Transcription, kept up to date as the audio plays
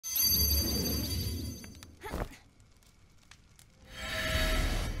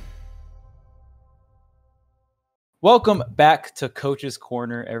Welcome back to Coach's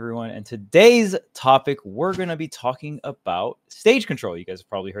Corner, everyone. And today's topic, we're going to be talking about stage control. You guys have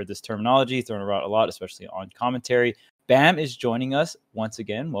probably heard this terminology thrown around a lot, especially on commentary. Bam is joining us once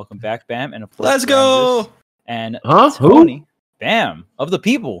again. Welcome back, Bam. And of course, let's go. And Tony, who? Bam, of the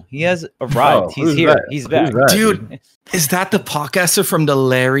people. He has arrived. Oh, he's here. That? He's back. Dude, is that the podcaster from the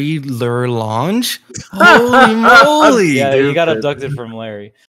Larry Lur Lounge? Holy moly. Yeah, you got abducted from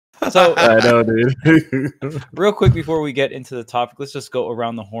Larry. So I know, dude. Real quick before we get into the topic, let's just go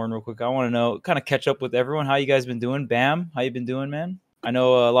around the horn real quick. I want to know, kind of catch up with everyone. How you guys been doing? Bam, how you been doing, man? I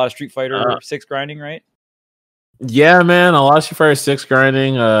know a lot of Street Fighter 6 grinding, right? Yeah, man, a lot of Street Fighter 6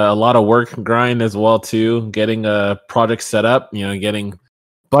 grinding, a lot of work grind as well too. Getting a project set up, getting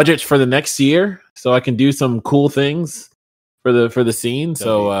budgets for the next year, so I can do some cool things for the scene.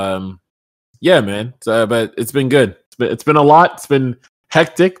 So, yeah, man. But it's been good. It's been a lot. It's been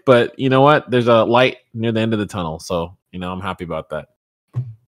hectic, but you know what? There's a light near the end of the tunnel, so I'm happy about that.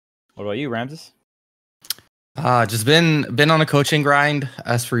 What about you, Ramses? Just been on a coaching grind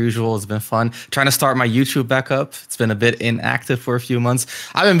as per usual. It's been fun trying to start my YouTube back up. It's been a bit inactive for a few months.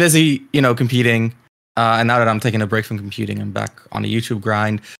 I've been busy, competing, and now that I'm taking a break from competing, I'm back on the YouTube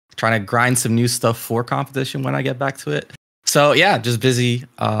grind, trying to grind some new stuff for competition when I get back to it. So yeah, just busy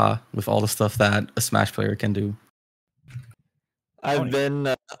with all the stuff that a Smash player can do. I've been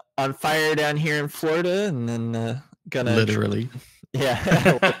on fire down here in Florida, and then gonna literally,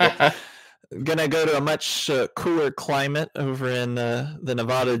 gonna go to a much cooler climate over in the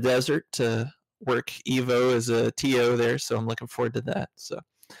Nevada desert to work Evo as a TO there. So I'm looking forward to that. So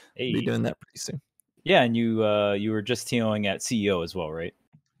I'll be doing that pretty soon. Yeah, and you were just TOing at CEO as well, right?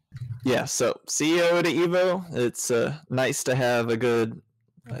 Yeah, so CEO to Evo. It's nice to have a good.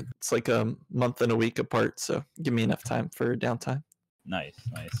 It's like a month and a week apart, so give me enough time for downtime. Nice.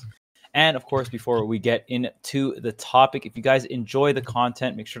 And of course, before we get into the topic, if you guys enjoy the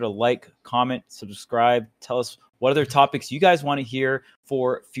content, make sure to like, comment, subscribe. Tell us what other topics you guys want to hear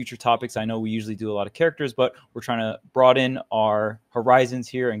for future topics. I know we usually do a lot of characters, but we're trying to broaden our horizons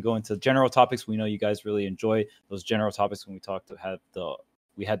here and go into general topics. We know you guys really enjoy those general topics when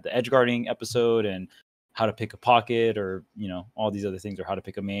we had the edge guarding episode and how to pick a pocket, or all these other things, or how to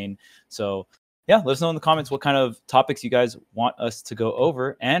pick a main. So yeah, let us know in the comments what kind of topics you guys want us to go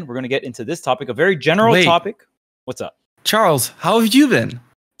over. And we're going to get into this topic, a very general topic. What's up? Charles, how have you been?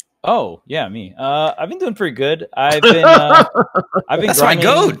 Oh, yeah, me. I've been doing pretty good. I've been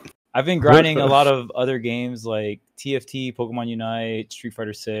grinding a lot of other games like TFT, Pokemon Unite, Street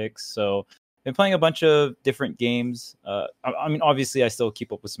Fighter 6. So I've been playing a bunch of different games. I mean, obviously I still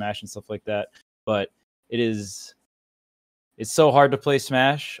keep up with Smash and stuff like that, but it's so hard to play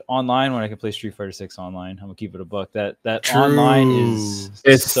Smash online when I can play Street Fighter 6 online. I'm gonna keep it a buck. That online is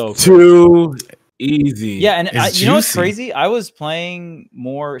so too easy. Yeah, and you know what's crazy? I was playing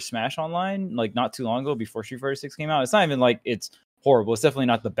more Smash online like not too long ago before Street Fighter 6 came out. It's not even like it's horrible. It's definitely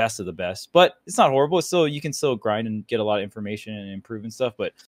not the best of the best, but it's not horrible. It's still, you can still grind and get a lot of information and improve and stuff.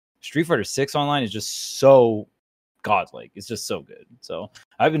 But Street Fighter 6 online is just so godlike. It's just so good. So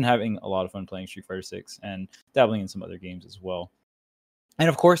I've been having a lot of fun playing Street Fighter 6 and dabbling in some other games as well. And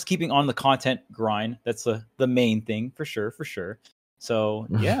of course, keeping on the content grind. That's the main thing for sure. So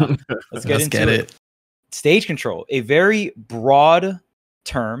yeah, let's get into it. Stage control, a very broad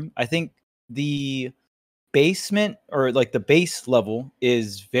term. I think the basement, or like the base level,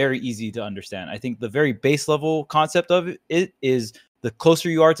 is very easy to understand. I think the very base level concept of it is the closer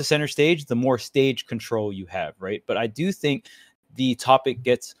you are to center stage, the more stage control you have, right? But I do think the topic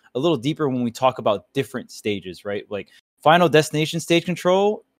gets a little deeper when we talk about different stages, right? Like Final Destination stage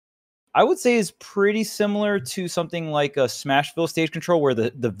control, I would say, is pretty similar to something like a Smashville stage control, where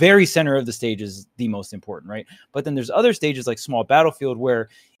the very center of the stage is the most important, right? But then there's other stages like Small Battlefield, where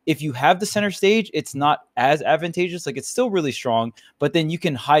if you have the center stage, it's not as advantageous. Like, it's still really strong, but then you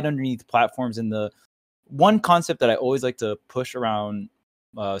can hide underneath platforms. In the one concept that I always like to push around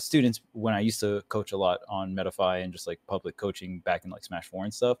students when I used to coach a lot on Metafy and just like public coaching back in like Smash 4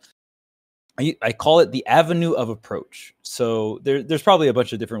 and stuff, I call it the avenue of approach. So there's probably a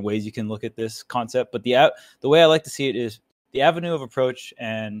bunch of different ways you can look at this concept, but the way I like to see it is the avenue of approach.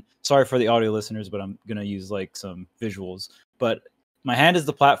 And sorry for the audio listeners, but I'm going to use like some visuals. But my hand is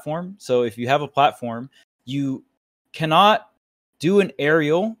the platform. So if you have a platform, you cannot do an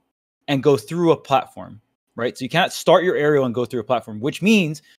aerial and go through a platform, right? So you can't start your aerial and go through a platform, which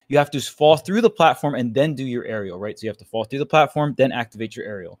means you have to fall through the platform and then do your aerial, right? So you have to fall through the platform, then activate your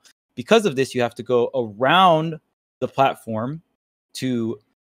aerial. Because of this, you have to go around the platform to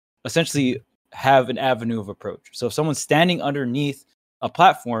essentially have an avenue of approach. So if someone's standing underneath a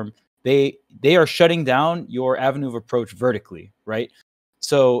platform, they are shutting down your avenue of approach vertically, right?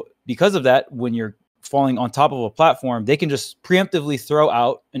 So because of that, when you're falling on top of a platform, they can just preemptively throw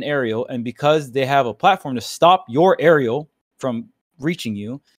out an aerial, and because they have a platform to stop your aerial from reaching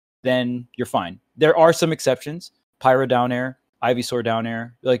you, then you're fine. There are some exceptions: Pyro down air, Ivysaur down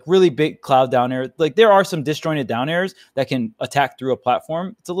air, like really big Cloud down air. Like there are some disjointed down airs that can attack through a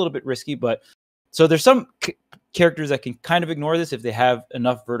platform. It's a little bit risky, but so there's some characters that can kind of ignore this if they have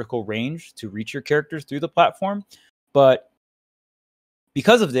enough vertical range to reach your characters through the platform. But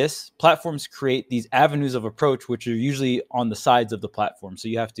because of this, platforms create these avenues of approach, which are usually on the sides of the platform. So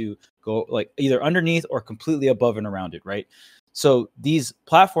you have to go like either underneath or completely above and around it, right? So these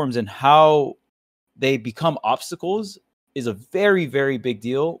platforms and how they become obstacles is a very, very big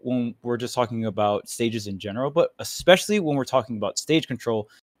deal when we're just talking about stages in general, but especially when we're talking about stage control.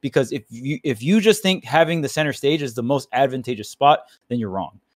 Because if you just think having the center stage is the most advantageous spot, then you're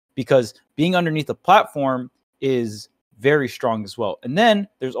wrong. Because being underneath a platform is very strong as well. And then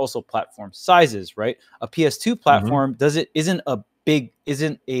there's also platform sizes, right? A PS2 platform isn't a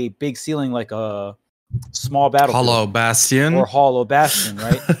big ceiling like a small battlefield. Hollow Bastion. Or Hollow Bastion,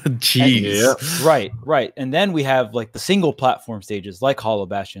 right? Jeez. Right. And then we have like the single platform stages like Hollow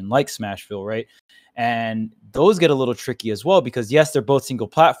Bastion, like Smashville, right? And those get a little tricky as well because yes, they're both single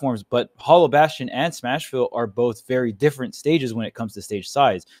platforms, but Hollow Bastion and Smashville are both very different stages when it comes to stage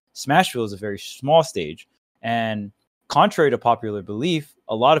size. Smashville is a very small stage, and contrary to popular belief,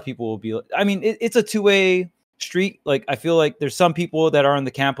 a lot of people will be, I mean, it's a two-way street. Like, I feel like there's some people that are in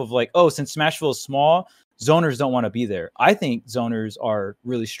the camp of like, oh, since Smashville is small, zoners don't want to be there. I think zoners are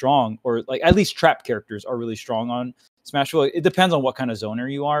really strong, or like at least trap characters are really strong on Smashville. It depends on what kind of zoner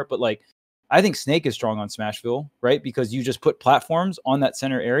you are, but like, I think Snake is strong on Smashville, right? Because you just put platforms on that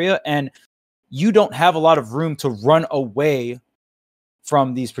center area and you don't have a lot of room to run away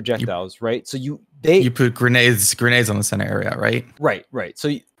from these projectiles, right? So you put grenades on the center area, right? Right. So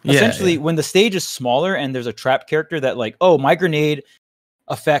essentially, when the stage is smaller and there's a trap character that like, oh, my grenade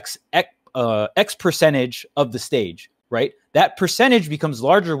affects X percentage of the stage, right? That percentage becomes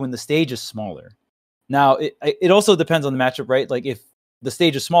larger when the stage is smaller. Now, it also depends on the matchup, right? Like if the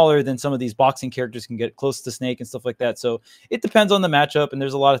stage is smaller, then some of these boxing characters can get close to Snake and stuff like that. So it depends on the matchup, and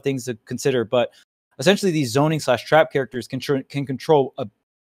there's a lot of things to consider. But essentially, these zoning / trap characters can control a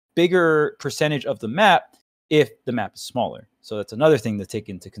bigger percentage of the map if the map is smaller. So that's another thing to take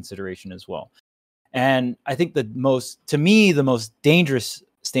into consideration as well. And I think the most dangerous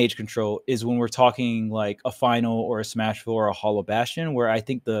stage control is when we're talking like a Final or a Smashville or a Hollow Bastion, where I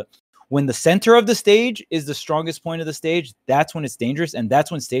think when the center of the stage is the strongest point of the stage, that's when it's dangerous. And that's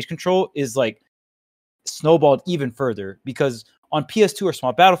when stage control is like snowballed even further, because on PS2 or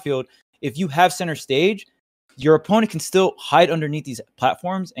Small Battlefield, if you have center stage, your opponent can still hide underneath these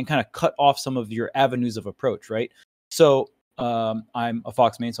platforms and kind of cut off some of your avenues of approach, right? So I'm a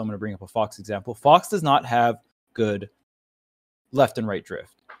Fox main, so I'm going to bring up a Fox example. Fox does not have good left and right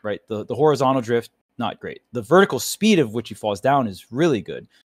drift, right? The horizontal drift, not great. The vertical speed of which he falls down is really good.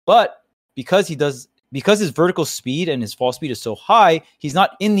 But because his vertical speed and his fall speed is so high, he's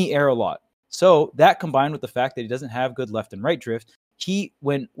not in the air a lot. So that combined with the fact that he doesn't have good left and right drift,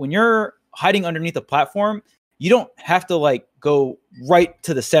 when you're hiding underneath a platform, you don't have to like go right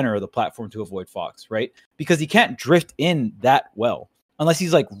to the center of the platform to avoid Fox, right? Because he can't drift in that well unless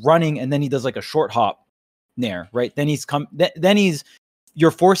he's like running and then he does like a short hop there, right? Then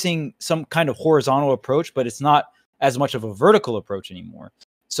you're forcing some kind of horizontal approach, but it's not as much of a vertical approach anymore.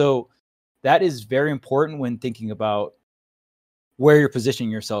 So that is very important when thinking about where you're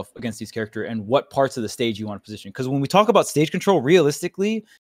positioning yourself against these characters and what parts of the stage you want to position. Because when we talk about stage control, realistically,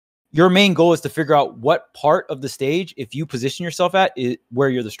 your main goal is to figure out what part of the stage, if you position yourself at, is where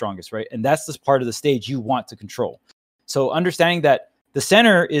you're the strongest, right? And that's this part of the stage you want to control. So understanding that the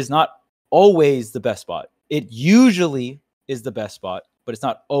center is not always the best spot. It usually is the best spot, but it's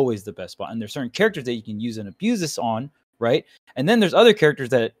not always the best spot. And there's certain characters that you can use and abuse this on, right? And then there's other characters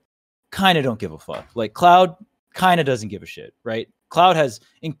that kind of don't give a fuck. Like Cloud kind of doesn't give a shit, right? Cloud has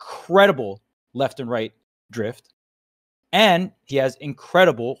incredible left and right drift, and he has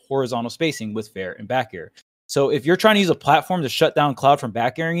incredible horizontal spacing with fair and back air. So if you're trying to use a platform to shut down Cloud from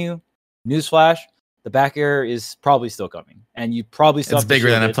back airing you, newsflash, the back air is probably still coming, and you probably still. It's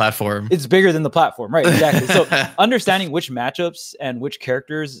bigger than a platform. It's bigger than the platform, right? Exactly. So understanding which matchups and which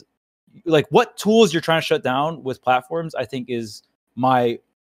characters, like what tools you're trying to shut down with platforms, I think is my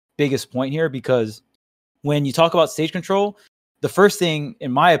biggest point here. Because when you talk about stage control, the first thing,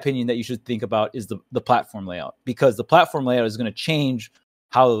 in my opinion, that you should think about is the platform layout, because the platform layout is going to change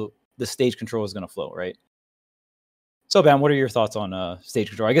how the stage control is going to flow, right? So, Bam, what are your thoughts on stage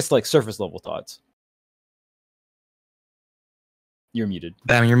control? I guess like surface level thoughts. You're muted.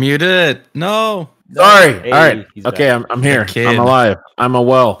 Bam, you're muted. No. Sorry. Hey, All right. he's Okay, back. I'm here. kid. I'm alive. I'm a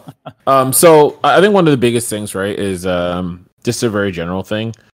well. So I think one of the biggest things, right, is just a very general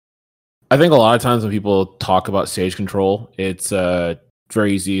thing. I think a lot of times when people talk about stage control, it's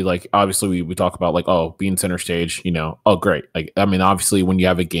very easy. Like obviously we talk about like, oh, being center stage, you know, oh great. Like I mean, obviously when you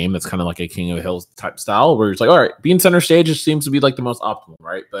have a game that's kind of like a King of the Hills type style where it's like, all right, being center stage just seems to be like the most optimal,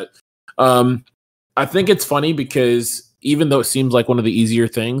 right? But I think it's funny because even though it seems like one of the easier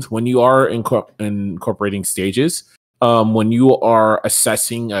things, when you are incorporating stages, when you are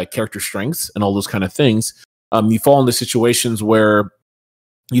assessing character strengths and all those kind of things, you fall into situations where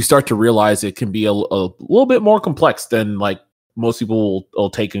you start to realize it can be a little bit more complex than like most people will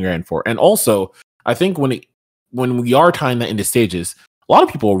take and granted for. And also, I think when we are tying that into stages, a lot of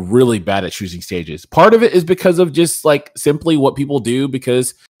people are really bad at choosing stages. Part of it is because of just like simply what people do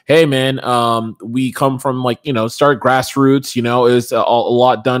because hey man, we come from like, you know, start grassroots, you know, is a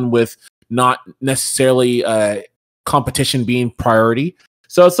lot done with not necessarily competition being priority.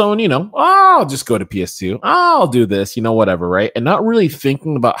 So someone, you know, oh, I'll just go to PS2. Oh, I'll do this, you know, whatever, right? And not really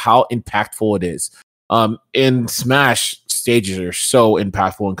thinking about how impactful it is. In Smash, stages are so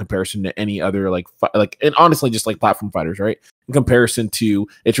impactful in comparison to any other like and honestly just like platform fighters, right? In comparison to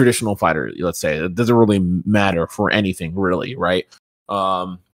a traditional fighter, let's say, it doesn't really matter for anything really, right?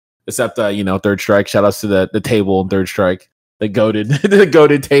 Except you know, Third Strike. Shout outs to the table and Third Strike, the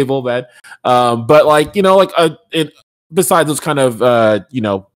goated table, man. But like, you know, like besides those kind of you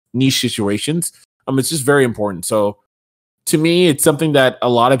know, niche situations, it's just very important. So to me, it's something that a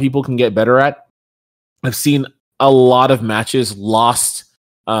lot of people can get better at. I've seen a lot of matches lost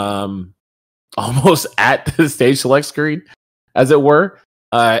almost at the stage select screen, as it were.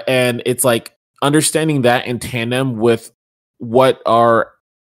 And it's like understanding that in tandem with what are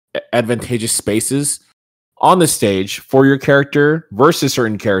advantageous spaces on the stage for your character versus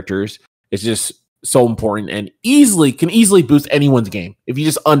certain characters is just so important and can easily boost anyone's game if you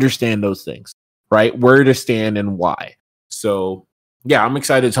just understand those things, right? Where to stand and why. So yeah, I'm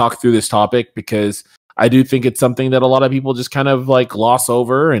excited to talk through this topic because I do think it's something that a lot of people just kind of like gloss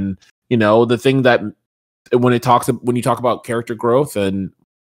over. And you know, the thing that when you talk about character growth and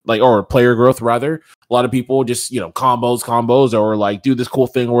like, or player growth rather, a lot of people just, you know, combos or like do this cool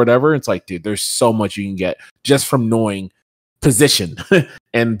thing or whatever. It's like, dude, there's so much you can get just from knowing position.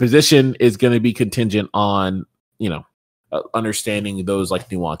 And position is going to be contingent on, you know, understanding those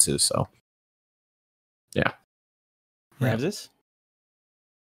like nuances. So yeah. Ramses?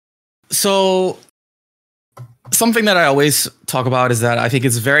 So something that I always talk about is that I think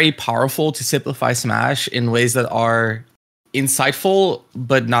it's very powerful to simplify Smash in ways that are insightful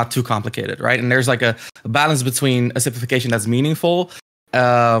but not too complicated, right? And there's like a balance between a simplification that's meaningful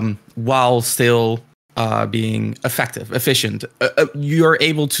while still being effective, efficient. You're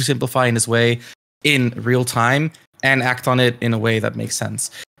able to simplify in this way in real time and act on it in a way that makes sense.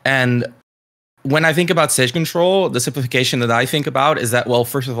 And when I think about stage control, the simplification that I think about is that, well,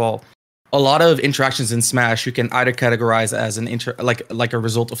 first of all, a lot of interactions in Smash you can either categorize as an like a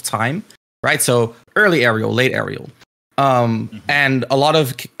result of time, right? So early aerial, late aerial. And a lot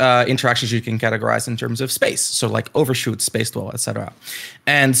of interactions you can categorize in terms of space. So like overshoot, space dwell, etc.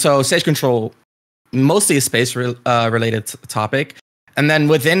 And so stage control, mostly a space related topic. And then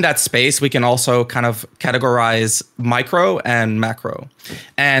within that space, we can also kind of categorize micro and macro.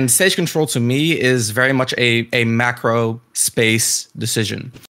 And stage control to me is very much a macro space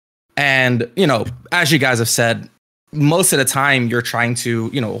decision. And, you know, as you guys have said, most of the time you're trying to,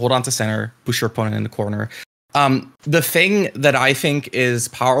 you know, hold on to center, push your opponent in the corner. The thing that I think is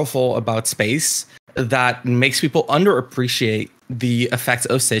powerful about space that makes people underappreciate the effects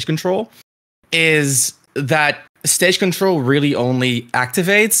of stage control is that stage control really only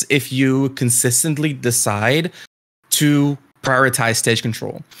activates if you consistently decide to prioritize stage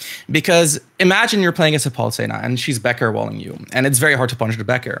control. Because imagine you're playing as a Palutena and she's Becker walling you, and it's very hard to punish the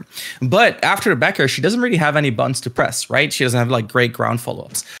Becker. But after the Becker, she doesn't really have any buttons to press, right? She doesn't have like great ground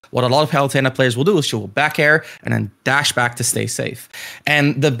follow-ups. What a lot of Palutena players will do is she will back air and then dash back to stay safe.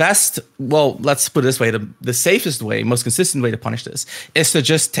 And the best, well, let's put it this way, the safest way, most consistent way to punish this is to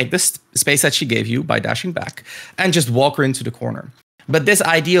just take this space that she gave you by dashing back and just walk her into the corner. But this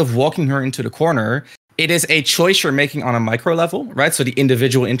idea of walking her into the corner, it is a choice you're making on a micro level, right? So the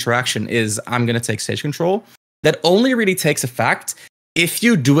individual interaction is, I'm going to take stage control. That only really takes effect if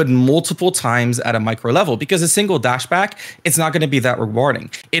you do it multiple times at a micro level, because a single dashback, it's not going to be that rewarding.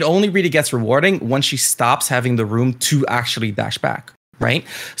 It only really gets rewarding once she stops having the room to actually dash back, right?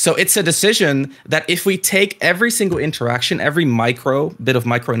 So it's a decision that if we take every single interaction, every bit of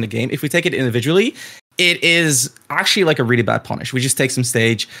micro in the game, if we take it individually, it is actually like a really bad punish. We just take some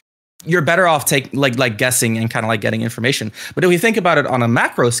stage. You're better off like guessing and kind of like getting information. But if we think about it on a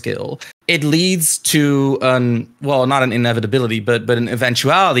macro scale, it leads to not an inevitability, but an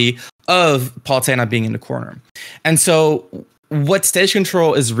eventuality of Palutena being in the corner. And so what stage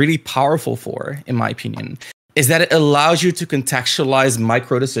control is really powerful for, in my opinion, is that it allows you to contextualize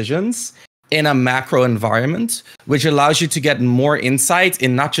micro decisions in a macro environment, which allows you to get more insight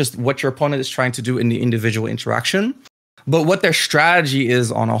in not just what your opponent is trying to do in the individual interaction, but what their strategy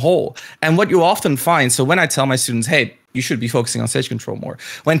is on a whole. And what you often find, so when I tell my students, hey, you should be focusing on stage control more.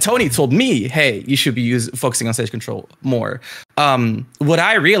 When Tony told me, hey, you should be focusing on stage control more, what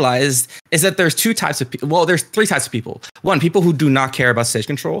I realized is that there's two types of people. Well, there's three types of people. One, people who do not care about stage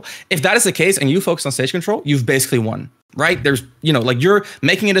control. If that is the case and you focus on stage control, you've basically won, right? There's, like you're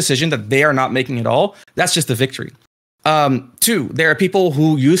making a decision that they are not making at all. That's just a victory. Two, there are people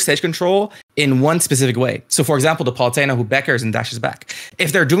who use stage control in one specific way. So for example, the Palutena who backers and dashes back.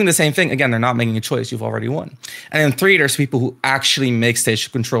 If they're doing the same thing, again, they're not making a choice. You've already won. And then three, there's people who actually make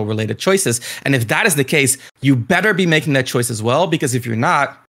stage control related choices. And if that is the case, you better be making that choice as well, because if you're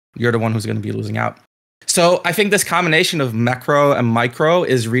not, you're the one who's going to be losing out. So I think this combination of macro and micro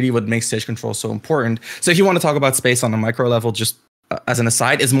is really what makes stage control so important. So if you want to talk about space on a micro level, just as an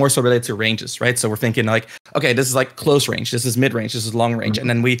aside, is more so related to ranges, right? So we're thinking like, okay, this is like close range, this is mid range, this is long range. And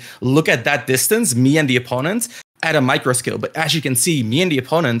then we look at that distance, me and the opponent, at a micro scale. But as you can see, me and the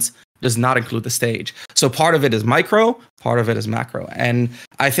opponent does not include the stage. So part of it is micro, part of it is macro. And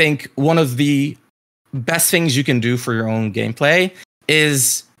I think one of the best things you can do for your own gameplay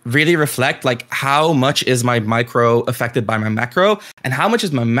is really reflect like how much is my micro affected by my macro and how much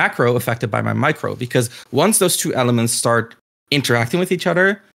is my macro affected by my micro. Because once those two elements start interacting with each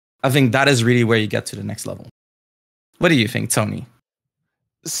other, I think that is really where you get to the next level. What do you think, Tony?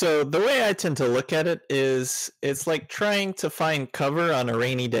 So the way I tend to look at it is it's like trying to find cover on a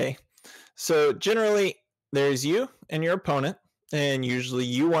rainy day. So generally there's you and your opponent, and usually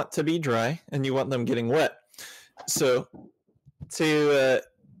you want to be dry and you want them getting wet. So to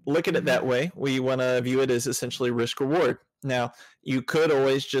look at it that way, we want to view it as essentially risk reward. Now, you could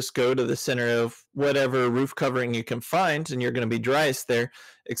always just go to the center of whatever roof covering you can find, and you're going to be driest there,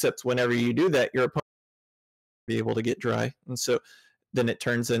 except whenever you do that, your opponent will be able to get dry. And so then it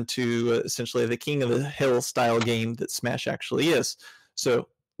turns into essentially the king of the hill style game that Smash actually is. So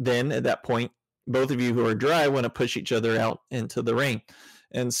then at that point, both of you who are dry want to push each other out into the rain.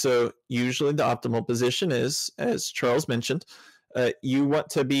 And so usually the optimal position is, as Charles mentioned, you want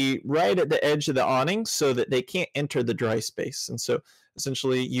to be right at the edge of the awning so that they can't enter the dry space. And so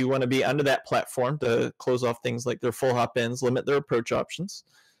essentially you want to be under that platform to close off things like their full hop ins, limit their approach options.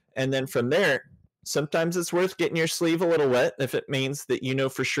 And then from there, sometimes it's worth getting your sleeve a little wet if it means that you know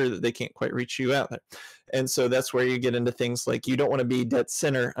for sure that they can't quite reach you out there. And so that's where you get into things like you don't want to be dead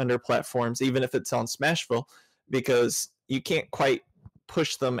center under platforms, even if it's on Smashville, because you can't quite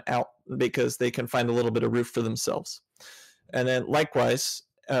push them out because they can find a little bit of roof for themselves. And then likewise,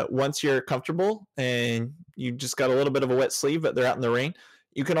 once you're comfortable and you just got a little bit of a wet sleeve, but they're out in the rain,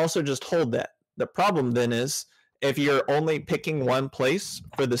 you can also just hold that. The problem then is if you're only picking one place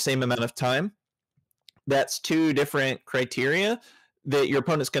for the same amount of time, that's two different criteria that your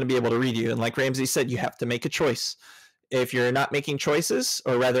opponent's going to be able to read you. And like Ramses said, you have to make a choice. If you're not making choices,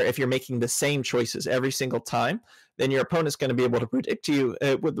 or rather if you're making the same choices every single time, then your opponent's going to be able to predict you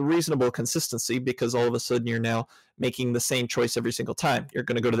with reasonable consistency, because all of a sudden you're now making the same choice every single time. You're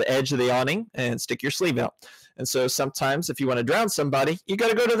going to go to the edge of the awning and stick your sleeve out. And so sometimes if you want to drown somebody, you got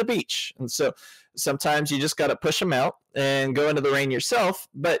to go to the beach. And so sometimes you just got to push them out and go into the rain yourself,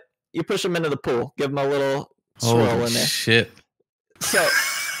 but you push them into the pool, give them a little swirl in there. Shit. So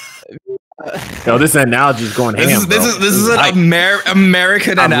Yo, this analogy is going ham. This is an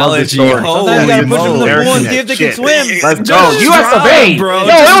American analogy. Sometimes you gotta push them in the pool and see if they can swim. Let's go. US of A, bro. Yo,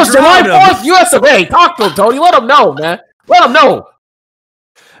 it was July 4th, US of A. Talk to him, Tony. Let him know, man. Let him know.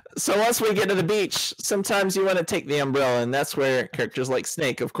 So once we get to the beach, sometimes you want to take the umbrella, and that's where characters like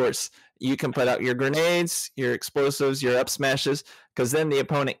Snake, of course, you can put out your grenades, your explosives, your up smashes, because then the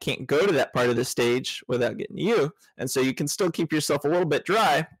opponent can't go to that part of the stage without getting you. And so you can still keep yourself a little bit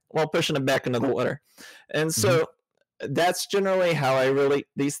dry while pushing them back into the water. And so that's generally how I relate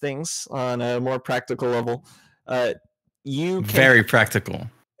these things on a more practical level. You can, very practical.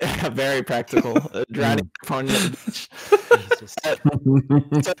 Very practical. Drowning opponent at the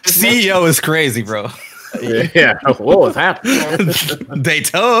beach. CEO is crazy, bro. Yeah. What was happening?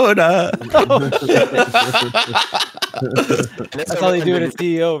 Daytona. That's how they do it at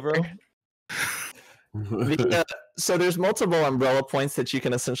CEO, bro. So there's multiple umbrella points that you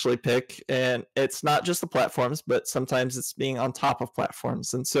can essentially pick, and it's not just the platforms, but sometimes it's being on top of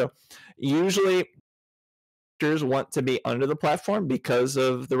platforms. And so usually want to be under the platform because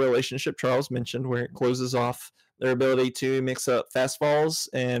of the relationship Charles mentioned, where it closes off their ability to mix up fast falls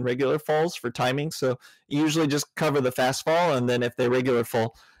and regular falls for timing. So you usually just cover the fast fall, and then if they regular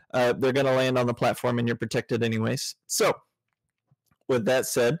fall, they're going to land on the platform and you're protected anyways. So with that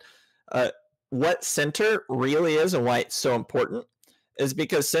said, what center really is and why it's so important is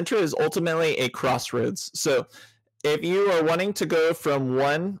because center is ultimately a crossroads. So if you are wanting to go from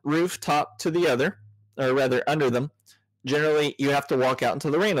one rooftop to the other, or rather under them, generally you have to walk out into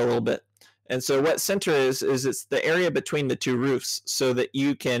the rain a little bit. And so what center is it's the area between the two roofs so that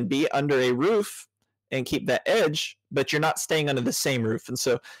you can be under a roof and keep that edge, but you're not staying under the same roof. And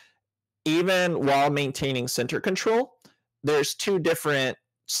so even while maintaining center control, there's two different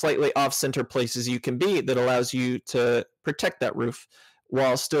slightly off-center places you can be that allows you to protect that roof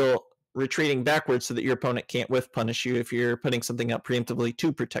while still retreating backwards so that your opponent can't whiff punish you if you're putting something out preemptively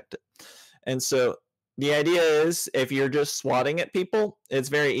to protect it. And so the idea is if you're just swatting at people, it's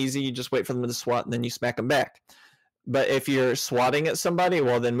very easy. You just wait for them to swat and then you smack them back. But if you're swatting at somebody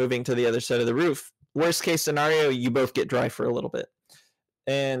while then moving to the other side of the roof, worst case scenario, you both get dry for a little bit.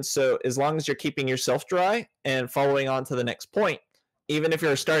 And so as long as you're keeping yourself dry and following on to the next point, even if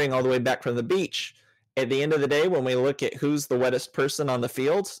you're starting all the way back from the beach, at the end of the day, when we look at who's the wettest person on the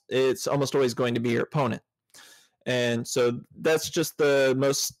field, it's almost always going to be your opponent. And so that's just the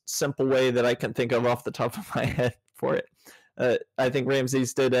most simple way that I can think of off the top of my head for it. I think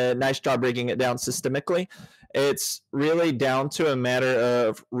Ramses did a nice job breaking it down systemically. It's really down to a matter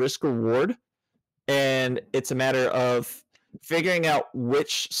of risk reward, and it's a matter of figuring out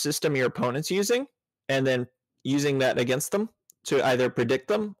which system your opponent's using and then using that against them to either predict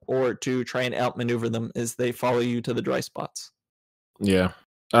them or to try and outmaneuver them as they follow you to the dry spots. Yeah.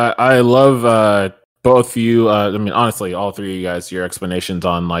 I love both you. I mean, honestly, all three of you guys, your explanations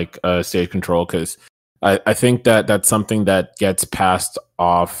on like stage control, because I think that that's something that gets passed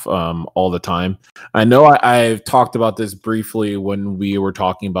off all the time. I know I've talked about this briefly when we were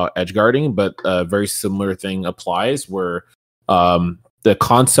talking about edge guarding, but a very similar thing applies where the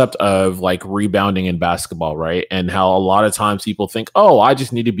concept of like rebounding in basketball, right? And how a lot of times people think, oh, I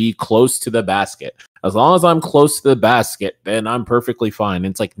just need to be close to the basket. As long as I'm close to the basket, then I'm perfectly fine.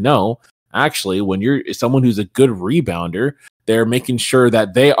 And it's like, no, actually, when you're someone who's a good rebounder, they're making sure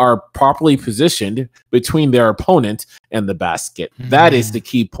that they are properly positioned between their opponent and the basket. Mm-hmm. That is the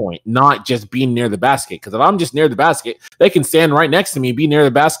key point, not just being near the basket. Because if I'm just near the basket, they can stand right next to me, be near the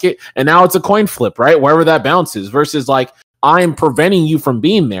basket, and now it's a coin flip, right? Wherever that bounces, versus like I'm preventing you from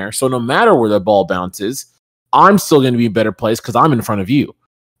being there. So no matter where the ball bounces, I'm still going to be in a better place because I'm in front of you,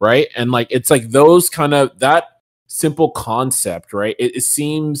 right? And like it's like those kind of that simple concept, right? It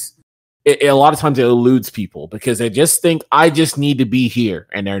seems... a lot of times it eludes people because they just think I just need to be here,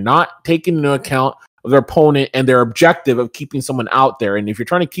 and they're not taking into account of their opponent and their objective of keeping someone out there. And if you're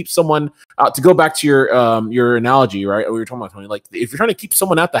trying to keep someone out, to go back to your analogy, right? We were talking about, Tony, like if you're trying to keep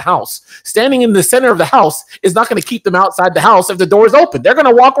someone at the house, standing in the center of the house is not going to keep them outside the house if the door is open. They're going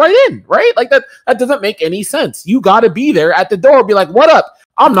to walk right in, right? Like that doesn't make any sense. You got to be there at the door, be like, what up?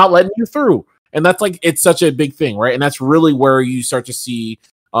 I'm not letting you through. And that's like, it's such a big thing, right? And that's really where you start to see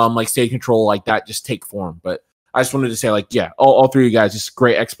like stage control like that just take form. But I just wanted to say, like, yeah, all three of you guys, just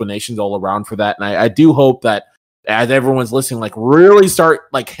great explanations all around for that. And I do hope that as everyone's listening, like really start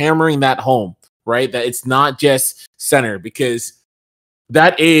like hammering that home, right? That it's not just center, because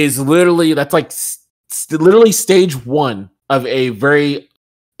that is literally, that's like literally stage one of a very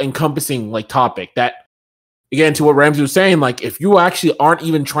encompassing like topic that, again, to what Ramsey was saying, like if you actually aren't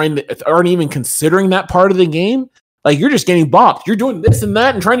even considering that part of the game, like you're just getting bopped. You're doing this and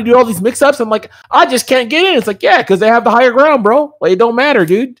that and trying to do all these mix-ups. I'm like, I just can't get in. It's like, yeah, because they have the higher ground, bro. Like it don't matter,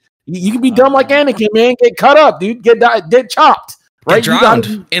 dude. You can be dumb like Anakin, man. Get cut up, dude. Get chopped. Right? Get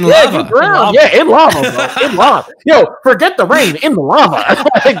drowned in lava. Get drowned. Yeah, in lava, bro. In lava. Yo, forget the rain. In the lava.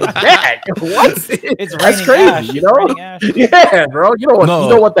 Like, dang, what? That's crazy, ash. You know? Yeah, bro. You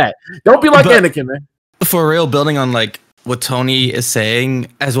know what that. Don't be like Anakin, man. For real, building on like what Tony is saying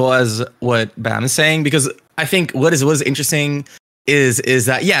as well as what Bam is saying, because I think what is interesting is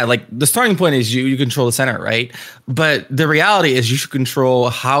that, yeah, like the starting point is you control the center, right? But the reality is you should control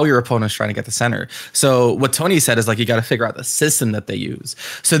how your opponent's trying to get the center. So what Tony said is like you got to figure out the system that they use.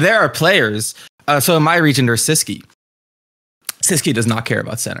 So there are players. So in my region, there's Siski. Siski does not care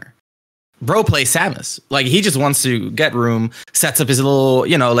about center. bro plays Samus. Like he just wants to get room, sets up his little,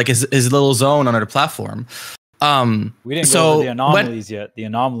 like his little zone on the platform. We didn't go over the anomalies yet. The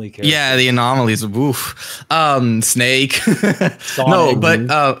anomaly characters. Yeah, the anomalies. Oof. Snake. Sonic. No,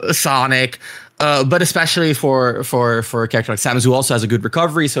 but Sonic. But especially for a character like Samus, who also has a good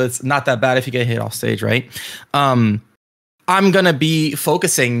recovery, so it's not that bad if you get hit off stage, right? I'm gonna be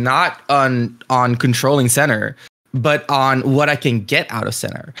focusing not on controlling center, but on what I can get out of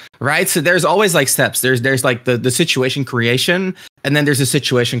center, right? So there's always like steps. There's like the situation creation, and then there's a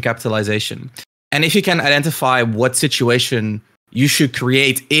situation capitalization. And if you can identify what situation you should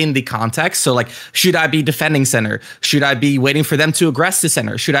create in the context, so like, should I be defending center? Should I be waiting for them to aggress the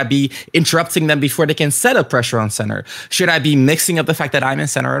center? Should I be interrupting them before they can set up pressure on center? Should I be mixing up the fact that I'm in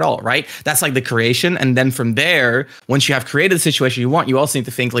center at all, right? That's like the creation. And then from there, once you have created the situation you want, you also need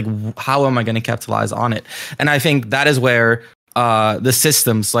to think like, how am I going to capitalize on it? And I think that is where the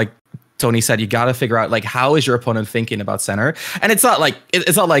systems, like Tony said, you got to figure out like, how is your opponent thinking about center? And it's not like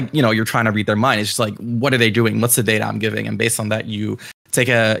you're trying to read their mind. It's just like, what are they doing? What's the data I'm giving? And based on that, you take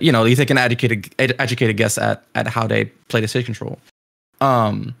an educated guess at how they play the stage control.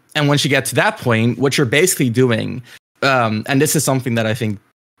 And once you get to that point, what you're basically doing, and this is something that I think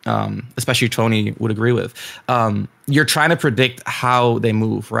especially Tony would agree with, you're trying to predict how they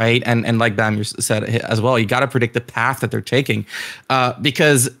move, right? And like Bam said as well, you got to predict the path that they're taking,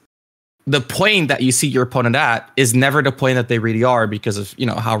 because the point that you see your opponent at is never the point that they really are, because of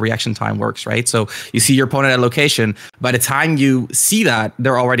how reaction time works, right? So you see your opponent at a location. By the time you see that,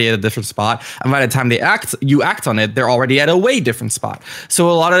 they're already at a different spot, and by the time you act on it, they're already at a way different spot. So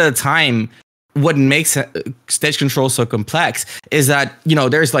a lot of the time, what makes stage control so complex is that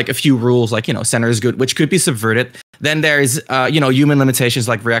there's like a few rules, like center is good, which could be subverted. Then there's human limitations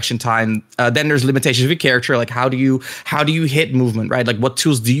like reaction time. Then there's limitations of your character, like how do you hit movement, right? Like what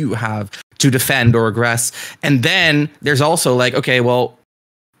tools do you have to defend or aggress? And then there's also like, okay, well,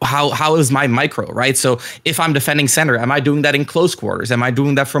 how is my micro, right? So if I'm defending center, am I doing that in close quarters? Am I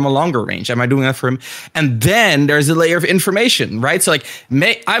doing that from a longer range? Am I doing that from? And then there's a layer of information, right? So like,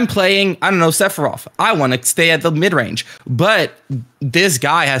 I'm playing, I don't know, Sephiroth. I want to stay at the mid range, but this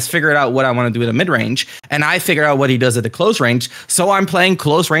guy has figured out what I want to do at the mid range, and I figured out what he does at the close range. So I'm playing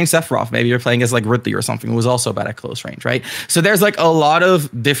close range Sephiroth. Maybe you're playing as like Ridley or something who was also bad at close range, right? So there's like a lot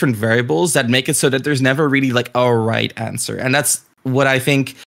of different variables that make it so that there's never really like a right answer, and that's what I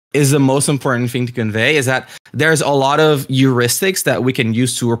think is the most important thing to convey, is that there's a lot of heuristics that we can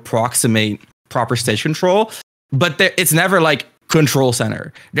use to approximate proper stage control, but it's never like control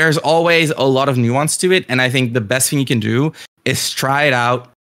center. There's always a lot of nuance to it, and I think the best thing you can do is try it out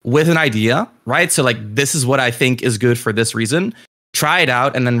with an idea, right? So like, this is what I think is good for this reason. Try it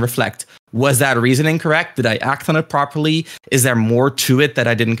out and then reflect. Was that reasoning correct? Did I act on it properly? Is there more to it that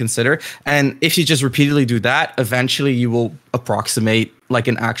I didn't consider? And if you just repeatedly do that, eventually you will approximate like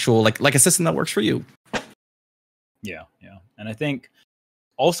an actual, like a system that works for you. Yeah. And I think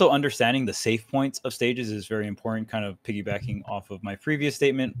also understanding the safe points of stages is very important, kind of piggybacking off of my previous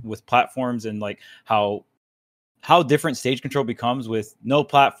statement with platforms and like how different stage control becomes with no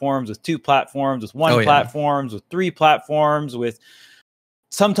platforms, with 2 platforms, with 1 platforms, with 3 platforms, with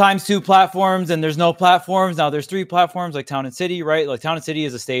sometimes 2 platforms, and there's no platforms. Now there's 3 platforms, like Town and City, right? Like Town and City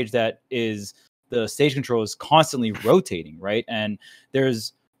is a stage that is, the stage control is constantly rotating, right? And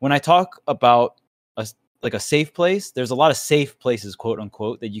when I talk about a safe place, there's a lot of safe places, quote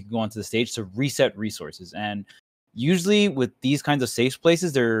unquote, that you can go onto the stage to reset resources. And usually with these kinds of safe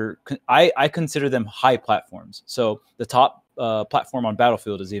places, I consider them high platforms. So the top platform on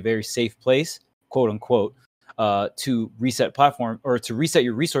Battlefield is a very safe place, quote unquote, to reset platform or to reset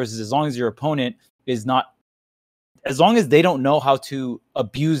your resources, as long as your opponent is not, as long as they don't know how to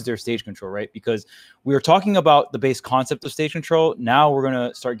abuse their stage control, right? Because we were talking about the base concept of stage control. Now we're going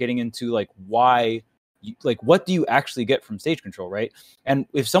to start getting into like what do you actually get from stage control, right? And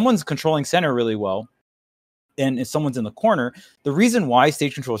if someone's controlling center really well, and if someone's in the corner, the reason why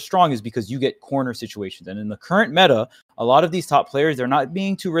stage control is strong is because you get corner situations. And in the current meta, a lot of these top players, they're not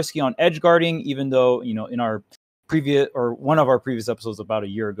being too risky on edge guarding, even though, in our one of our previous episodes about a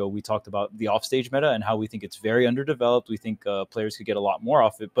year ago, we talked about the offstage meta and how we think it's very underdeveloped. We think players could get a lot more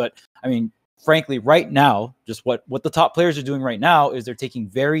off it. But I mean, frankly, right now, just what the top players are doing right now is they're taking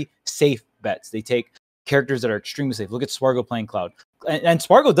very safe bets. They take characters that are extremely safe. Look at Spargo playing Cloud. And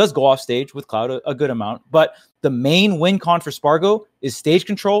Spargo does go off stage with Cloud a good amount, but the main win con for Spargo is stage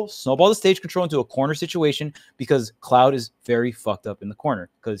control, snowball the stage control into a corner situation, because Cloud is very fucked up in the corner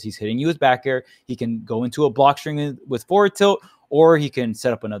because he's hitting you with back air. He can go into a block string with forward tilt, or he can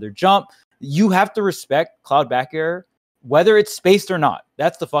set up another jump. You have to respect Cloud back air whether it's spaced or not.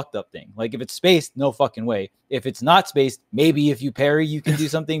 That's the fucked up thing. Like if it's spaced, no fucking way. If it's not spaced, maybe if you parry, you can do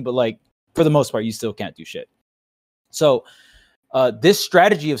something, but like for the most part, you still can't do shit. So this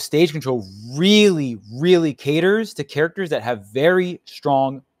strategy of stage control really, really caters to characters that have very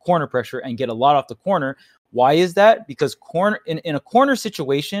strong corner pressure and get a lot off the corner. Why is that? Because in a corner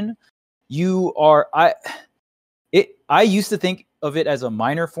situation, I used to think of it as a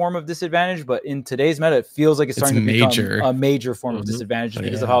minor form of disadvantage, but in today's meta, it feels like it's starting to become a major form of disadvantage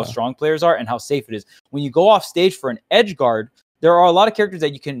because of how strong players are and how safe it is. When you go off stage for an edge guard, there are a lot of characters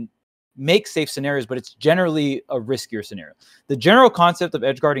that you can make safe scenarios, but it's generally a riskier scenario. The general concept of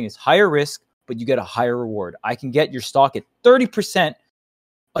edge guarding is higher risk, but you get a higher reward. I can get your stock at 30%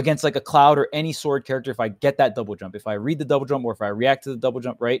 against like a Cloud or any sword character if I get that double jump, if I read the double jump or if I react to the double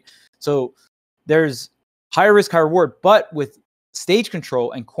jump, right? So there's higher risk, higher reward, but with stage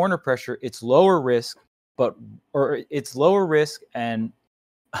control and corner pressure, it's lower risk, it's lower risk and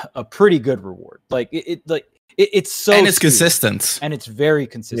a pretty good reward. Like it's so and it's consistent and it's very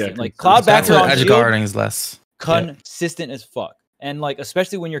consistent. Yeah, like Cloud backer on edge guarding is less consistent as fuck. And like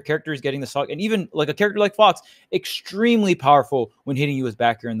especially when your character is getting the stock, and even like a character like Fox, extremely powerful when hitting you with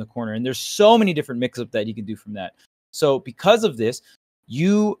backer in the corner. And there's so many different mix-up that you can do from that. So because of this,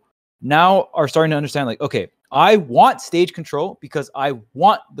 you now are starting to understand like, okay, I want stage control because I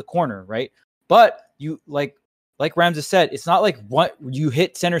want the corner, right? But you like Ramses said, it's not like what you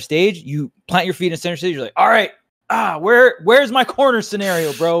hit center stage, you plant your feet in center stage, you're like, all right, where's my corner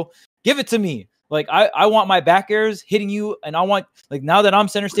scenario, bro? Give it to me. Like I want my back airs hitting you, and I want like now that I'm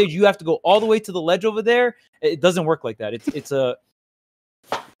center stage, you have to go all the way to the ledge over there. It doesn't work like that.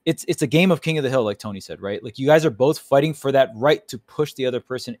 It's a game of King of the Hill, like Tony said, right? Like you guys are both fighting for that right to push the other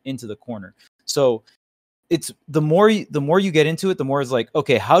person into the corner. So it's the more you get into it, the more it's like,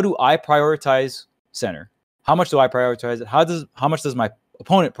 okay, how do I prioritize center? How much do I prioritize it? How much does my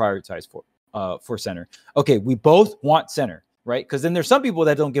opponent prioritize for center? Okay, we both want center, right? Because then there's some people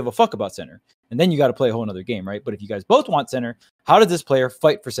that don't give a fuck about center, and then you got to play a whole other game, right? But if you guys both want center, how does this player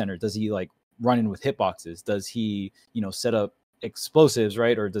fight for center? Does he like run in with hitboxes? Does he set up explosives,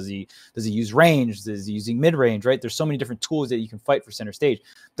 right? Or does he use range? Is he using mid range, right? There's so many different tools that you can fight for center stage.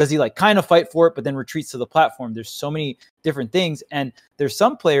 Does he like kind of fight for it but then retreats to the platform? There's so many different things, and there's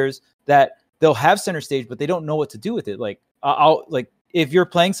some players that they'll have center stage but they don't know what to do with it. Like I'll like if you're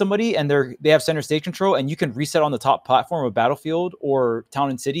playing somebody and they have center stage control and you can reset on the top platform of Battlefield or Town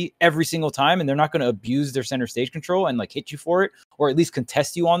and City every single time, and they're not going to abuse their center stage control and like hit you for it or at least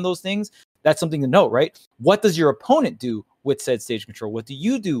contest you on those things, that's something to note, right? What does your opponent do with said stage control? What do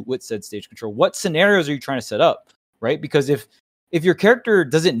you do with said stage control? What scenarios are you trying to set up, right? Because if your character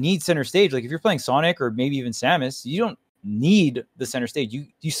doesn't need center stage, like if you're playing Sonic or maybe even Samus, you don't need the center stage.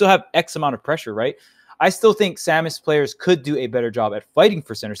 You still have X amount of pressure, right? I still think Samus players could do a better job at fighting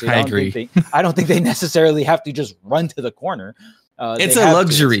for center stage. I agree. I don't think they necessarily have to just run to the corner. It's a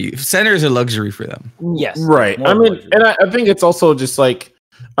luxury. Center is a luxury for them. Yes. Right. I mean, and I think it's also just like,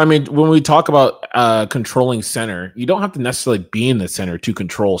 I mean, when we talk about controlling center, you don't have to necessarily be in the center to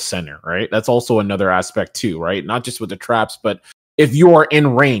control center, right? That's also another aspect too, right? Not just with the traps, but if you are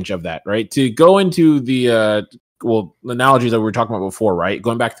in range of that, right? To go into the analogy that we were talking about before, right?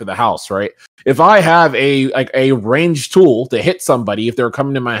 Going back to the house, right? If I have a range tool to hit somebody if they're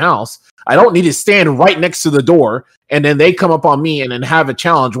coming to my house, I don't need to stand right next to the door and then they come up on me and then have a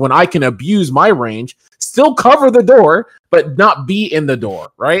challenge when I can abuse my range, still cover the door, but not be in the door,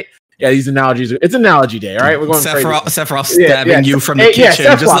 right? Yeah, these analogies. It's analogy day, all right? We're going Sephiroth stabbing you from the kitchen.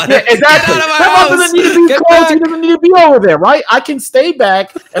 Just like, exactly. Sephiroth doesn't need to be close. He doesn't need to be over there, right? I can stay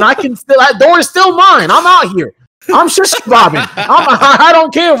back, and I can still. That door is still mine. I'm out here. I'm shish bobbing. I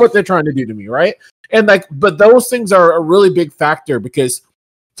don't care what they're trying to do to me, right? And like, but those things are a really big factor because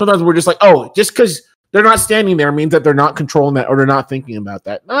sometimes we're just like, oh, just because they're not standing there means that they're not controlling that or they're not thinking about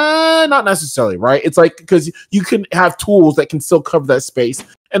that. Not necessarily, right? It's like because you can have tools that can still cover that space,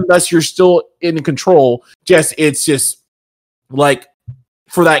 and thus you're still in control. It's just like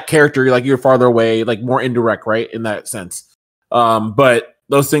for that character, like you're farther away, like more indirect, right? In that sense. But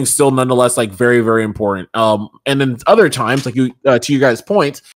those things still nonetheless like very, very important. And then other times, like you to you guys'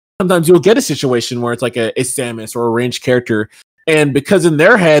 point, sometimes you'll get a situation where it's like a Samus or a ranged character. And because in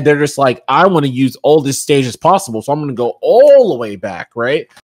their head, they're just like, I want to use all this stage as possible. So I'm going to go all the way back, right?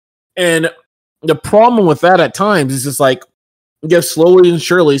 And the problem with that at times is just like, yes, slowly and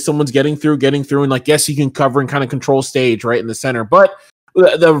surely someone's getting through. And like, yes, you can cover and kind of control stage right in the center. But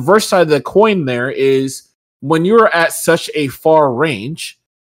the reverse side of the coin there is when you're at such a far range,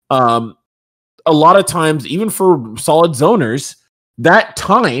 a lot of times, even for solid zoners, that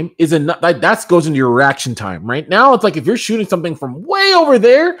time is enough. That goes into your reaction time. Right now, it's like if you're shooting something from way over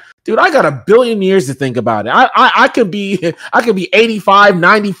there, dude, I got a billion years to think about it. I could be 85,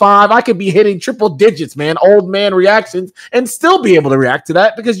 95. I could be hitting triple digits, man, old man reactions, and still be able to react to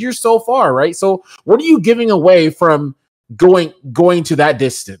that because you're so far, right? So what are you giving away from going to that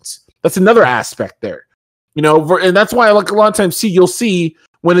distance? That's another aspect there. And that's why like a lot of times you'll see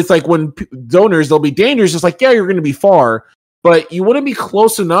when it's like when zoners, they'll be dangerous. It's like, yeah, you're going to be far, but you want to be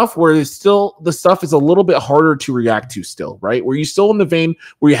close enough where it's still the stuff is a little bit harder to react to still, right? Where you're still in the vein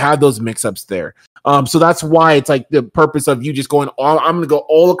where you have those mix-ups there. So that's why it's like the purpose of you just going, I'm going to go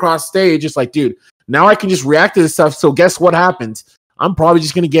all across stage. It's like, dude, now I can just react to this stuff. So guess what happens? I'm probably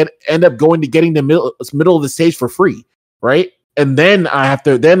just going to end up getting the middle of the stage for free, right? And then I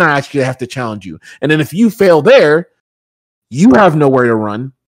actually have to challenge you. And then if you fail there, you have nowhere to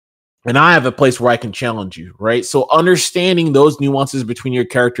run. And I have a place where I can challenge you, right? So understanding those nuances between your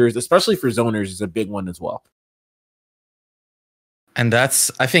characters, especially for zoners, is a big one as well. And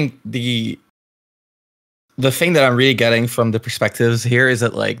that's, I think, the thing that I'm really getting from the perspectives here is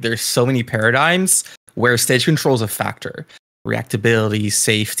that like there's so many paradigms where stage control is a factor, reactability,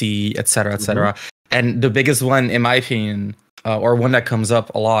 safety, etc., etc. And the biggest one, in my opinion, or one that comes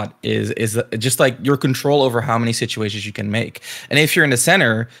up a lot is just like your control over how many situations you can make. And if you're in the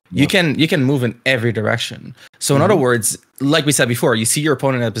center, you can move in every direction. So in other words, like we said before, you see your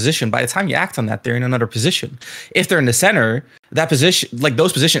opponent in a position. By the time you act on that, they're in another position. If they're in the center, that position, like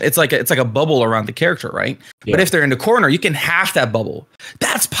those positions, it's like a bubble around the character, right? Yeah. But if they're in the corner, you can half that bubble.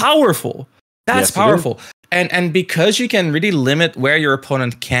 That's powerful. That's powerful. And because you can really limit where your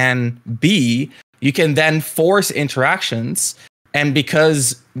opponent can be, you can then force interactions. And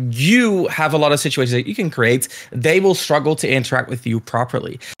because you have a lot of situations that you can create, they will struggle to interact with you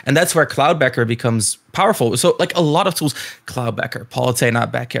properly. And that's where Cloudbecker becomes powerful. So like a lot of tools, Cloudbecker, Palatine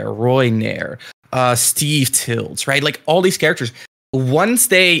Becker, Roy Nair, Steve Tilds, right? Like all these characters, once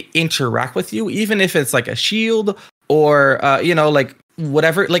they interact with you, even if it's like a shield or, like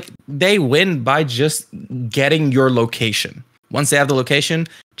whatever, like they win by just getting your location. Once they have the location,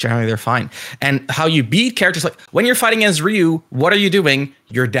 generally they're fine. And how you beat characters, like when you're fighting against Ryu, what are you doing?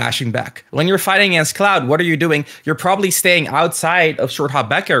 You're dashing back. When you're fighting against Cloud, what are you doing? You're probably staying outside of short hop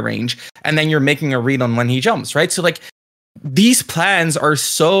back air range, and then you're making a read on when he jumps, right? So like these plans are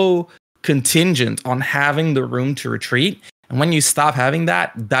so contingent on having the room to retreat. And when you stop having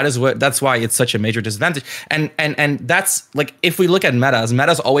that, that's why it's such a major disadvantage. And that's like, if we look at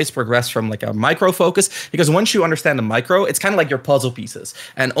metas always progress from like a micro focus, because once you understand the micro, it's kind of like your puzzle pieces.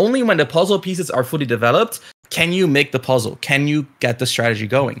 And only when the puzzle pieces are fully developed, can you make the puzzle? Can you get the strategy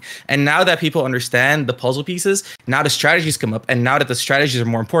going? And now that people understand the puzzle pieces, now the strategies come up. And now that the strategies are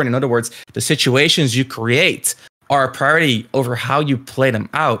more important, in other words, the situations you create are a priority over how you play them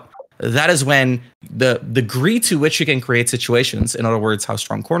out. That is when the degree to which you can create situations, in other words, how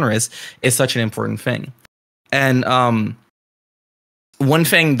strong corner is such an important thing. And one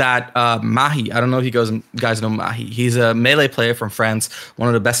thing that Mahi, I don't know if you guys know Mahi. He's a melee player from France, one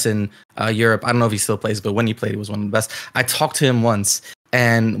of the best in Europe. I don't know if he still plays, but when he played, he was one of the best. I talked to him once,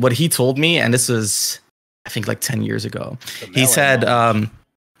 and what he told me, and this was, I think, like 10 years ago, he said...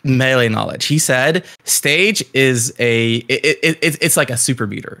 melee knowledge. He said stage is it's like a super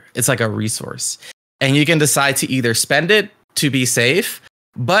meter. It's like a resource. And you can decide to either spend it to be safe,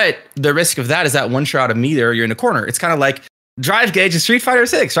 but the risk of that is that once you're out of meter, you're in the corner. It's kind of like drive gauge in Street Fighter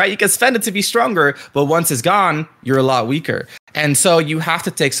 6, right? You can spend it to be stronger, but once it's gone, you're a lot weaker. And so you have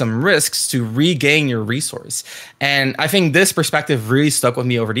to take some risks to regain your resource. And I think this perspective really stuck with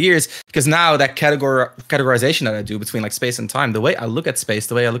me over the years, because now that categorization that I do between like space and time, the way I look at space,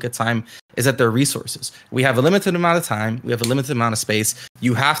 the way I look at time is that they're resources. We have a limited amount of time. We have a limited amount of space.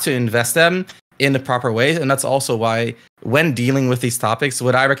 You have to invest them in the proper ways. And that's also why when dealing with these topics,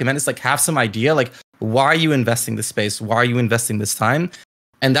 what I recommend is like have some idea, like why are you investing this space? Why are you investing this time?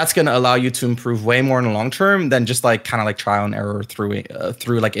 And that's going to allow you to improve way more in the long term than just like kind of like trial and error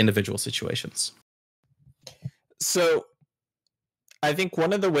through like individual situations. So I think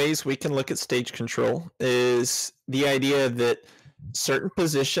one of the ways we can look at stage control is the idea that certain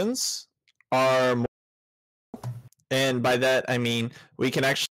positions are more, and by that I mean we can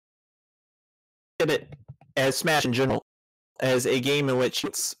actually look at it as Smash in general as a game in which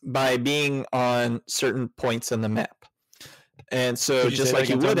it's by being on certain points in the map. And so just like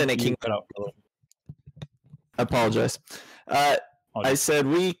you would in a King... Apologize. I said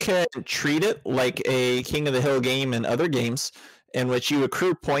we can treat it like a King of the Hill game and other games in which you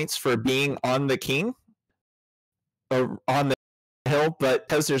accrue points for being on the king or on the hill, but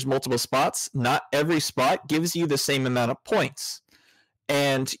because there's multiple spots, not every spot gives you the same amount of points.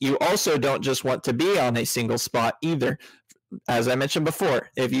 And you also don't just want to be on a single spot either. As I mentioned before,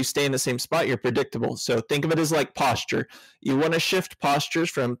 if you stay in the same spot, you're predictable. So think of it as like posture. You want to shift postures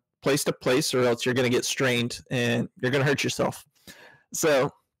from place to place, or else you're going to get strained and you're going to hurt yourself. So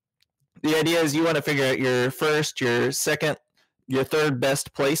the idea is you want to figure out your first, your second, your third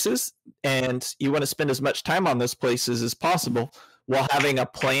best places, and you want to spend as much time on those places as possible while having a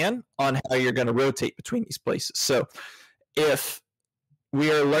plan on how you're going to rotate between these places. So if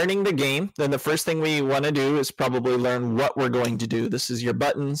we are learning the game, then the first thing we want to do is probably learn what we're going to do. This is your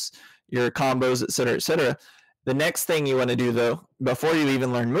buttons, your combos, etc., etc. The next thing you want to do, though, before you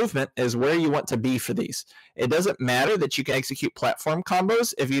even learn movement, is where you want to be for these. It doesn't matter that you can execute platform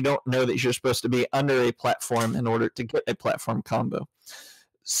combos if you don't know that you're supposed to be under a platform in order to get a platform combo.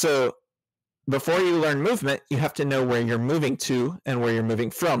 So before you learn movement, you have to know where you're moving to and where you're moving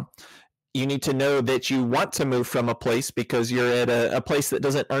from. You need to know that you want to move from a place because you're at a place that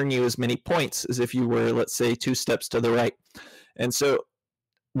doesn't earn you as many points as if you were, let's say, 2 steps to the right. And so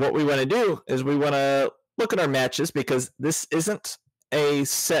what we want to do is we want to look at our matches, because this isn't a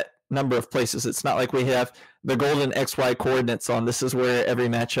set number of places. It's not like we have the golden XY coordinates on this is where every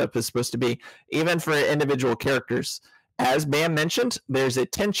matchup is supposed to be. Even for individual characters, as Bam mentioned, there's a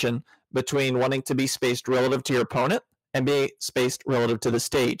tension between wanting to be spaced relative to your opponent and be spaced relative to the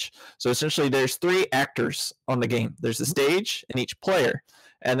stage. So essentially there's 3 actors on the game. There's the stage and each player.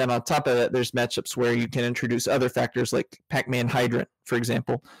 And then on top of that, there's matchups where you can introduce other factors like Pac-Man Hydrant, for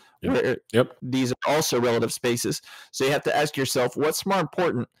example, where these are also relative spaces. So you have to ask yourself, what's more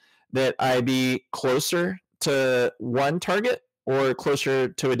important, that I be closer to one target or closer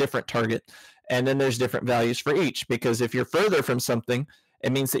to a different target? And then there's different values for each, because if you're further from something,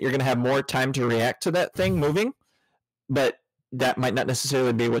 it means that you're going to have more time to react to that thing moving, but that might not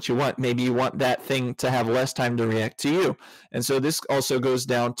necessarily be what you want. Maybe you want that thing to have less time to react to you. And so this also goes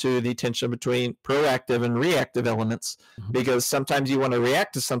down to the tension between proactive and reactive elements, because sometimes you want to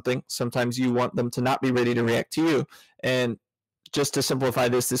react to something, sometimes you want them to not be ready to react to you. And just to simplify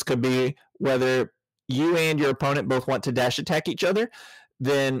this, this could be whether you and your opponent both want to dash attack each other,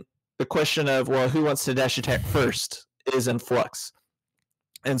 then the question of, well, who wants to dash attack first is in flux.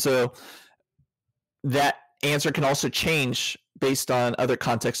 And so that answer can also change based on other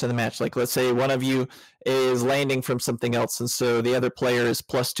contexts in the match. Like, let's say one of you is landing from something else, and so the other player is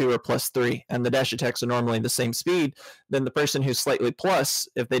 +2 or +3, and the dash attacks are normally the same speed. Then the person who's slightly plus,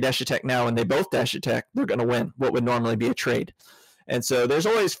 if they dash attack now and they both dash attack, they're going to win what would normally be a trade. And so there's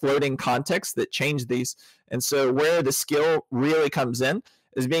always floating contexts that change these. And so where the skill really comes in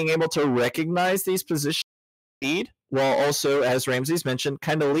is being able to recognize these positions speed, while also, as Ramses mentioned,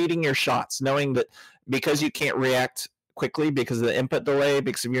 kind of leading your shots, knowing that because you can't react quickly because of the input delay,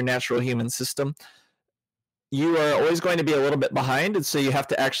 because of your natural human system, you are always going to be a little bit behind. And so you have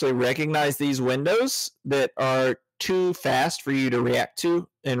to actually recognize these windows that are too fast for you to react to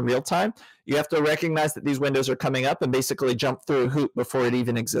in real time. You have to recognize that these windows are coming up and basically jump through a hoop before it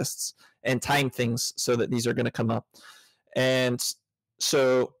even exists, and time things so that these are going to come up. And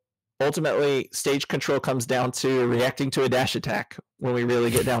so ultimately, stage control comes down to reacting to a dash attack when we really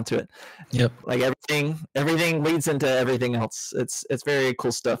get down to it. Yep. Like everything leads into everything else. It's very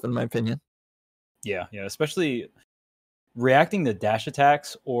cool stuff, in my opinion. Yeah, especially reacting to dash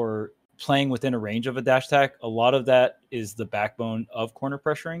attacks or playing within a range of a dash attack. A lot of that is the backbone of corner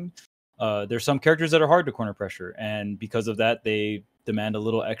pressuring. There's some characters that are hard to corner pressure, and because of that, they demand a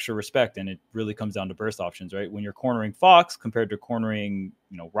little extra respect, and it really comes down to burst options, right? When you're cornering Fox compared to cornering,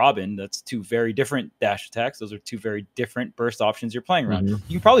 Robin, that's 2 very different dash attacks. Those are 2 very different burst options you're playing around. You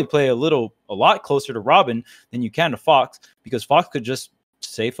can probably play a lot closer to Robin than you can to Fox, because Fox could just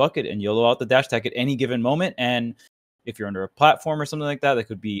say fuck it and YOLO out the dash attack at any given moment, and if you're under a platform or something like that, that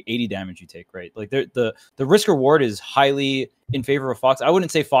could be 80 damage you take, right? Like the risk reward is highly in favor of Fox. I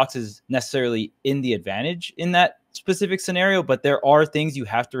wouldn't say Fox is necessarily in the advantage in that specific scenario, but there are things you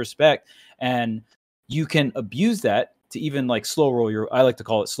have to respect, and you can abuse that to even like slow roll I like to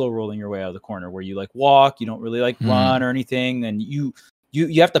call it slow rolling your way out of the corner, where you like walk, you don't really like run or anything, and you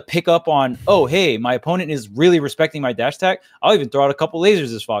have to pick up on, oh, hey, my opponent is really respecting my dash attack. I'll even throw out a couple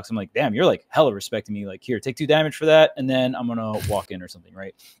lasers as Fox. I'm like, damn, you're like hella respecting me. Like, here, take 2 damage for that, and then I'm gonna walk in or something,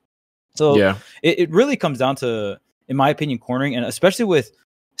 right? So yeah, it really comes down to, in my opinion, cornering, and especially with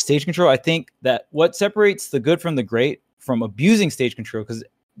stage control. I think that what separates the good from the great from abusing stage control, because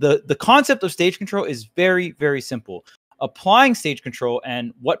the concept of stage control is very, very simple. Applying stage control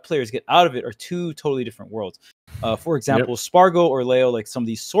and what players get out of it are 2 totally different worlds. For example, Spargo or Leo, like some of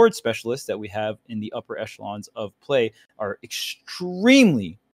these sword specialists that we have in the upper echelons of play, are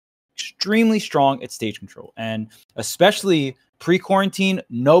extremely strong at stage control. And especially pre-quarantine,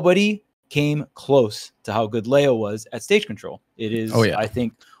 nobody came close to how good Leo was at stage control. It is, I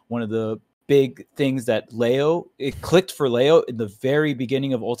think, one of the big things that it clicked for Leo in the very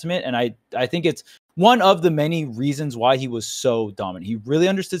beginning of Ultimate. And I think it's one of the many reasons why he was so dominant. He really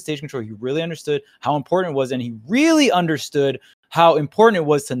understood stage control. He really understood how important it was. And he really understood how important it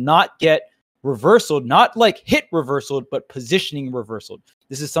was to not get reversaled, not like hit reversaled, but positioning reversaled.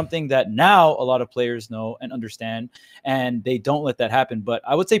 This is something that now a lot of players know and understand, and they don't let that happen. But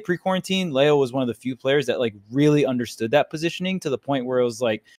I would say pre-quarantine, Leo was one of the few players that like really understood that positioning to the point where it was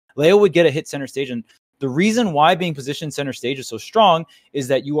like Leo would get a hit center stage. And the reason why being positioned center stage is so strong is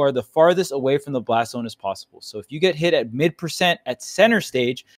that you are the farthest away from the blast zone as possible. So if you get hit at mid% at center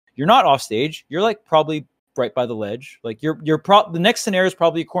stage, you're not off stage. You're like probably right by the ledge. Like the next scenario is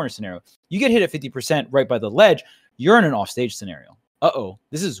probably a corner scenario. You get hit at 50% right by the ledge, you're in an off stage scenario.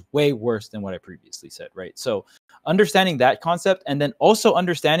 This is way worse than what I previously said, right? So understanding that concept, and then also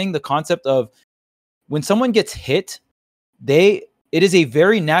understanding the concept of when someone gets hit, it is a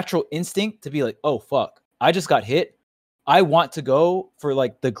very natural instinct to be like, oh fuck, I just got hit. I want to go for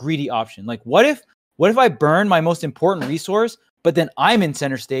like the greedy option. Like what if I burn my most important resource, but then I'm in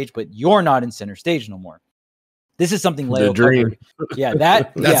center stage, but you're not in center stage no more? This is something Leo covered. Yeah,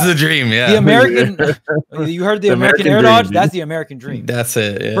 that's the dream. Yeah, the American. You heard the American air dodge. Dude. That's the American dream. That's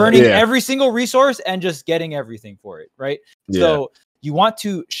it. Yeah. Burning every single resource and just getting everything for it, right? Yeah. So you want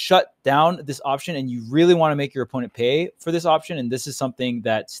to shut down this option, and you really want to make your opponent pay for this option. And this is something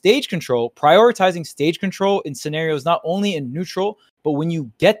that stage control, prioritizing stage control in scenarios not only in neutral, but when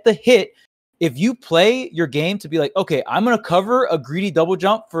you get the hit, if you play your game to be like, okay, I'm going to cover a greedy double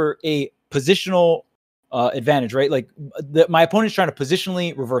jump for a positional advantage, right? Like my opponent's trying to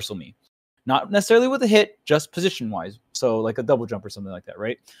positionally reversal me, not necessarily with a hit, just position wise. So like a double jump or something like that,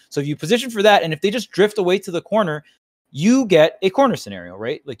 right? So if you position for that, and if they just drift away to the corner, you get a corner scenario,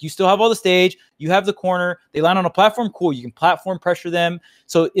 right? Like you still have all the stage, you have the corner, they land on a platform, cool. You can platform pressure them.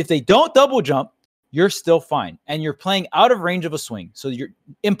 So if they don't double jump, you're still fine. And you're playing out of range of a swing. So you're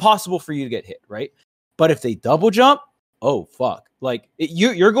impossible for you to get hit, right? But if they double jump, oh fuck. Like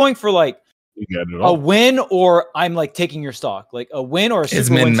you're going for like a win, or I'm like taking your stock, like a win or a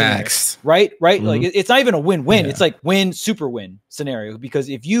super win min-maxed, right? Mm-hmm. Like it's not even a win-win. It's like win, super win scenario, because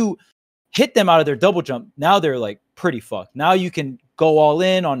if you hit them out of their double jump, now they're like pretty fucked. Now you can go all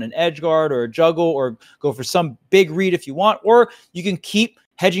in on an edge guard or a juggle, or go for some big read if you want, or you can keep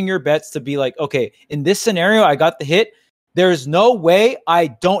hedging your bets to be like, okay, in this scenario, I got the hit. There's no way I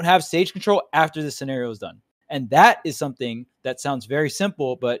don't have stage control after the scenario is done. And that is something that sounds very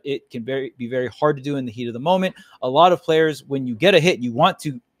simple, but it can be very hard to do in the heat of the moment. A lot of players, when you get a hit, you want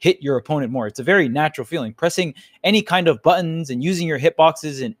to hit your opponent more. It's a very natural feeling. Pressing any kind of buttons and using your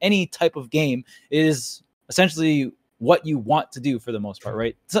hitboxes in any type of game is essentially what you want to do for the most part,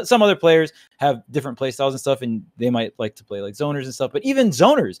 right? So, some other players have different play styles and stuff, and they might like to play like zoners and stuff, but even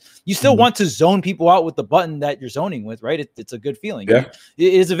zoners, you still want to zone people out with the button that you're zoning with, right? It's a good feeling. Yeah.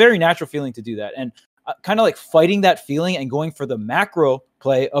 It is a very natural feeling to do that. And kind of like fighting that feeling and going for the macro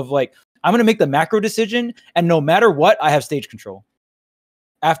play of like, I'm going to make the macro decision, and no matter what, I have stage control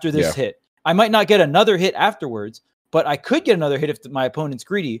after this hit. I might not get another hit afterwards, but I could get another hit if my opponent's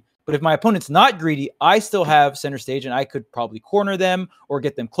greedy. But if my opponent's not greedy, I still have center stage, and I could probably corner them or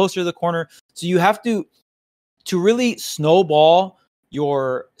get them closer to the corner. So you have to really snowball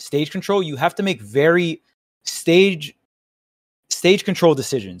your stage control, you have to make very stage control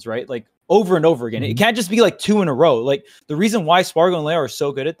decisions, right? Like over and over again. It can't just be like 2 in a row. Like the reason why Spargo and Leo are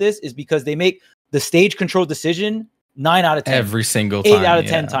so good at this is because they make the stage control decision 9 out of 10 every single time, 8 out of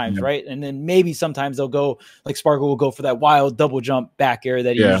 10 times, right? And then maybe sometimes they'll go like Spargo will go for that wild double jump back air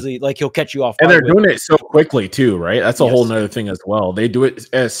that he usually like he'll catch you off. And they're doing it so quickly too, right? That's a whole nother thing as well. They do it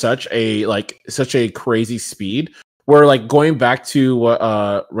at such a crazy speed. Where like going back to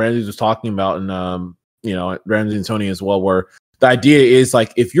what Ramses was talking about, and Ramses and Tony as well, where the idea is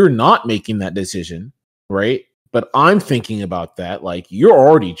like if you're not making that decision, right? But I'm thinking about that, like you're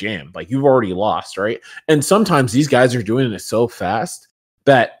already jammed, like you've already lost, right? And sometimes these guys are doing it so fast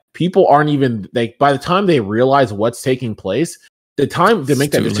that people aren't even like by the time they realize what's taking place, the time to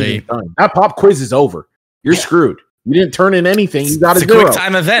make that decision is done. That pop quiz is over. You're screwed. You didn't turn in anything. You got a zero. Quick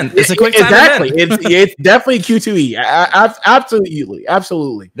time event. It's a quick time event. It's definitely Q2E.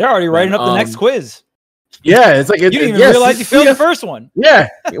 Absolutely. They're already writing up the next quiz. Yeah, it's like you didn't even realize you failed the first one. Yeah,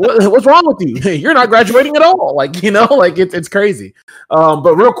 what's wrong with you? You're not graduating at all. Like it's crazy.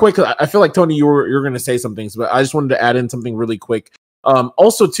 But real quick, I feel like Tony, you're going to say some things, but I just wanted to add in something really quick.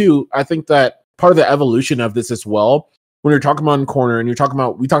 Also, too, I think that part of the evolution of this as well, when you're talking about in corner and we talked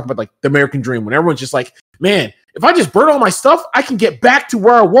about like the American dream, when everyone's just like, man, if I just burn all my stuff, I can get back to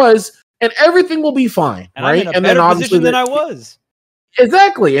where I was and everything will be fine. And right? I'm in a better position than I was.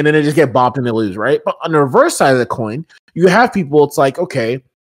 Exactly. And then they just get bopped and they lose, right? But on the reverse side of the coin, you have people, it's like, okay,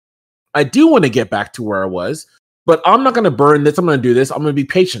 I do want to get back to where I was, but I'm not going to burn this. I'm going to do this. I'm going to be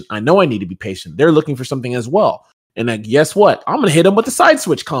patient. I know I need to be patient. They're looking for something as well. And then guess what? I'm going to hit them with the side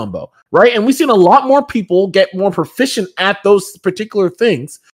switch combo, right? And we've seen a lot more people get more proficient at those particular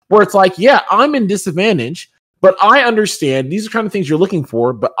things where it's like, yeah, I'm in disadvantage, but I understand these are kind of things you're looking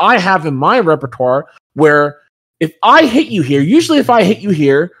for, but I have in my repertoire where if I hit you here, usually if I hit you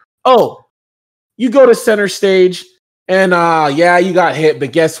here, oh, you go to center stage and yeah, you got hit,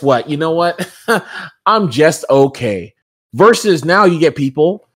 but guess what? You know what? I'm just okay. Versus now you get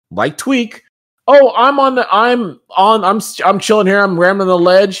people like Tweak. Oh, I'm chilling here. I'm ramming the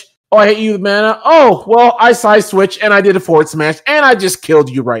ledge. Oh, I hit you with mana. Oh, well, I side switch and I did a forward smash and I just killed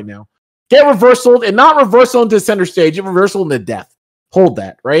you right now. Get reversaled and not reversal into center stage, get reversal into death. Hold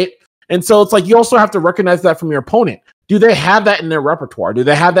that, right? And so it's like you also have to recognize that from your opponent. Do they have that in their repertoire? Do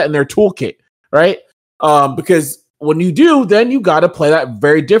they have that in their toolkit, right? Because when you do, then you got to play that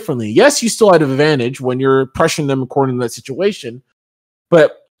very differently. Yes, you still have an advantage when you're pressuring them according to that situation,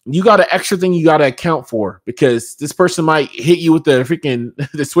 but you got an extra thing you got to account for because this person might hit you with the freaking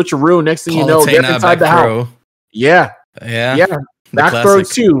the switcheroo. Next thing you know, get inside the house. Yeah. Back throws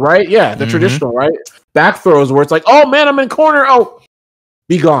too, right? Yeah, the traditional, right? Back throws where it's like, oh man, I'm in corner. Oh,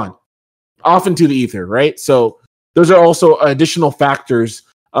 be gone. Off into the ether, right? So those are also additional factors.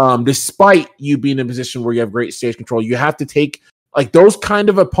 Despite you being in a position where you have great stage control, you have to take like those kind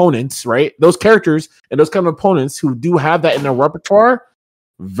of opponents, right? Those characters and those kind of opponents who do have that in their repertoire,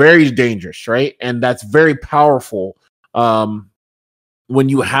 very dangerous, right? And that's very powerful when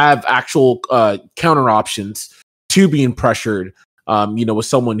you have actual counter options to being pressured, with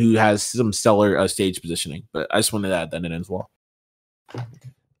someone who has some stellar stage positioning. But I just wanted to add that in as well.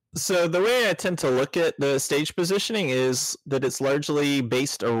 So the way I tend to look at the stage positioning is that it's largely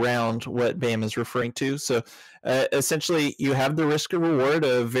based around what BAM is referring to. So essentially, you have the risk and reward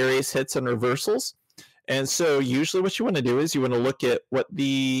of various hits and reversals. And so usually what you want to do is you want to look at what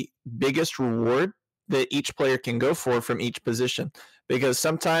the biggest reward that each player can go for from each position. Because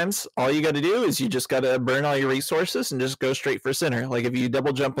sometimes all you got to do is you just got to burn all your resources and just go straight for center. Like if you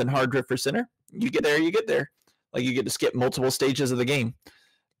double jump and hard drift for center, you get there, you get there. Like you get to skip multiple stages of the game.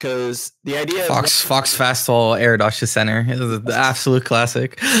 Because the idea is Fox fastball air dash to center is the absolute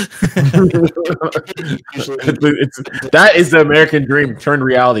classic. That is the American dream turned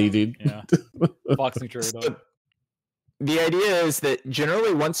reality, dude. Yeah. Fox neutral. The idea is that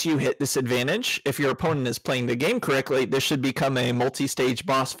generally once you hit this advantage, if your opponent is playing the game correctly, this should become a multi-stage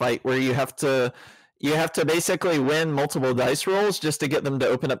boss fight where you have to basically win multiple dice rolls just to get them to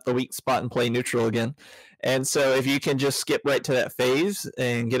open up the weak spot and play neutral again. And so if you can just skip right to that phase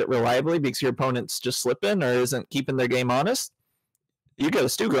and get it reliably because your opponent's just slipping or isn't keeping their game honest, you got a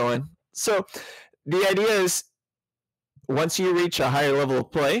stew going. So the idea is once you reach a higher level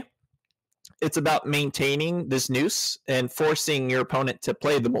of play, it's about maintaining this noose and forcing your opponent to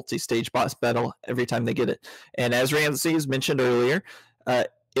play the multi-stage boss battle every time they get it. And as Ramses mentioned earlier,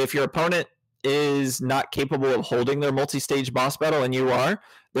 if your opponent is not capable of holding their multi-stage boss battle and you are,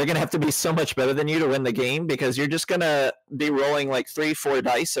 they're going to have to be so much better than you to win the game because you're just going to be rolling like 3-4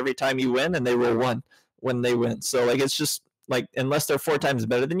 dice every time you win and they roll 1 when they win. So like it's just like unless they're 4 times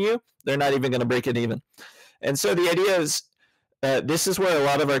better than you, they're not even going to break it even. And so the idea is this is where a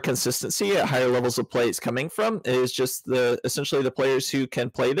lot of our consistency at higher levels of play is coming from, is just essentially the players who can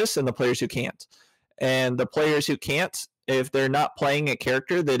play this and the players who can't. And the players who can't, if they're not playing a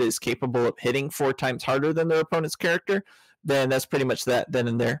character that is capable of hitting 4 times harder than their opponent's character, then that's pretty much that then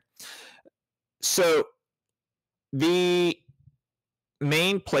and there. So the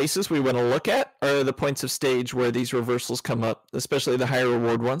main places we want to look at are the points of stage where these reversals come up, especially the higher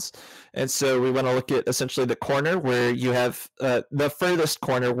reward ones. And so we want to look at essentially the corner where you have the furthest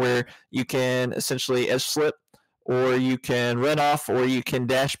corner where you can essentially edge slip, or you can run off, or you can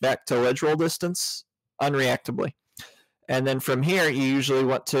dash back to ledge roll distance unreactably. And then from here, you usually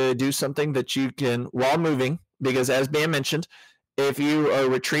want to do something that you can while moving, because as Bam mentioned, if you are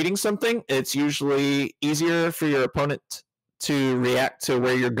retreating something, it's usually easier for your opponent to react to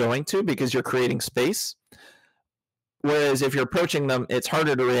where you're going to because you're creating space. Whereas if you're approaching them, it's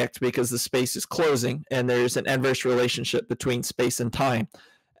harder to react because the space is closing and there's an adverse relationship between space and time.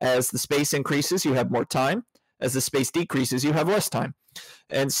 As the space increases, you have more time. As the space decreases, you have less time.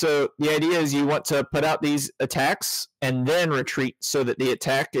 And so the idea is you want to put out these attacks and then retreat so that the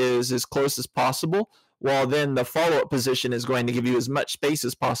attack is as close as possible Well, then the follow-up position is going to give you as much space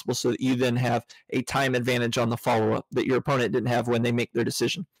as possible so that you then have a time advantage on the follow-up that your opponent didn't have when they make their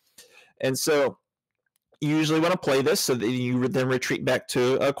decision. And so you usually want to play this so that you then retreat back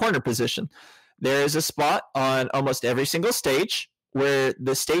to a corner position. There is a spot on almost every single stage where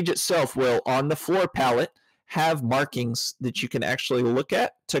the stage itself will, on the floor palette, have markings that you can actually look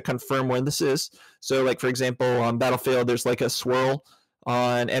at to confirm where this is. So, like, for example, on Battlefield, there's like a swirl.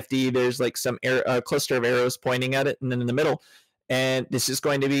 On FD, there's like some cluster of arrows pointing at it, and then in the middle. And this is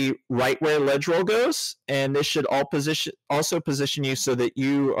going to be right where ledge roll goes, and this should also position you so that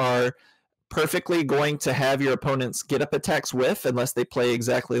you are perfectly going to have your opponents get up attacks with, unless they play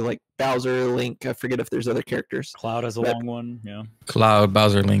exactly like Bowser, Link. I forget if there's other characters. Cloud has a long one, yeah. Cloud,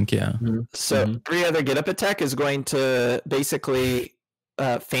 Bowser, Link, yeah. So every other get up attack is going to basically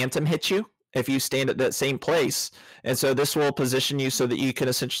phantom hit you if you stand at that same place. And so this will position you so that you can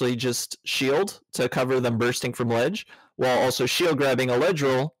essentially just shield to cover them bursting from ledge, while also shield grabbing a ledge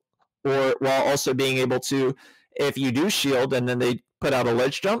roll, or while also being able to, if you do shield and then they put out a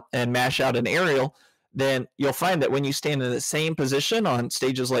ledge jump and mash out an aerial, then you'll find that when you stand in the same position on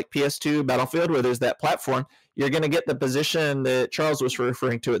stages like PS2, Battlefield, where there's that platform, you're going to get the position that Charles was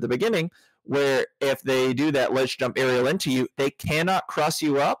referring to at the beginning, where if they do that ledge jump aerial into you, they cannot cross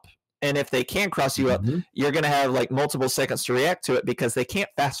you up. And if they can cross you up, you're going to have like multiple seconds to react to it because they can't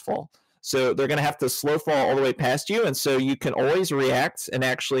fast fall. So they're going to have to slow fall all the way past you. And so you can always react and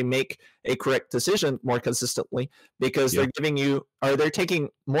actually make a correct decision more consistently because they're giving you, or they're taking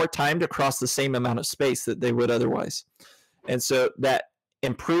more time to cross the same amount of space that they would otherwise. And so that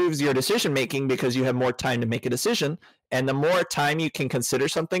improves your decision making because you have more time to make a decision. And the more time you can consider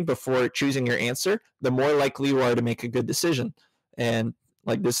something before choosing your answer, the more likely you are to make a good decision. And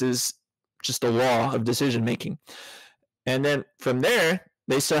like, this is just a law of decision making. And then from there,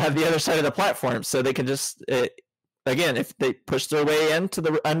 they still have the other side of the platform, so they can just again, if they push their way into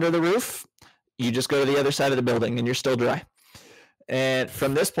the under the roof, you just go to the other side of the building and you're still dry. And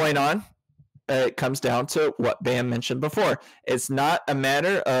from this point on, it comes down to what Bam mentioned before. It's not a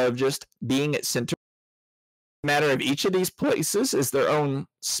matter of just being at center. It's a matter of each of these places is their own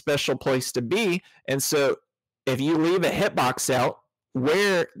special place to be. And so if you leave a hitbox out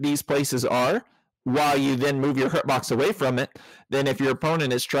where these places are, while you then move your hitbox away from it, then if your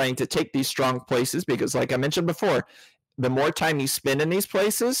opponent is trying to take these strong places, because like I mentioned before, the more time you spend in these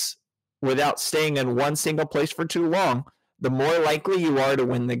places without staying in one single place for too long, the more likely you are to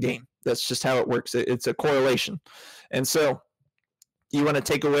win the game. That's just how it works. It's a correlation. And so you want to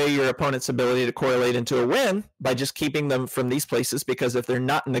take away your opponent's ability to correlate into a win by just keeping them from these places, because if they're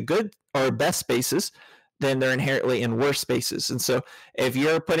not in the good or best spaces, then they're inherently in worse spaces. And so if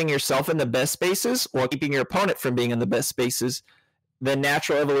you're putting yourself in the best spaces while keeping your opponent from being in the best spaces, the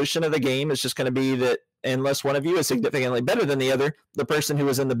natural evolution of the game is just going to be that unless one of you is significantly better than the other, the person who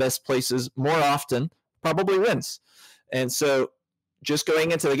is in the best places more often probably wins. And so just going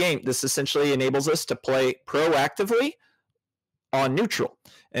into the game, this essentially enables us to play proactively on neutral.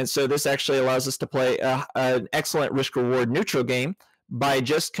 And so this actually allows us to play an excellent risk-reward neutral game by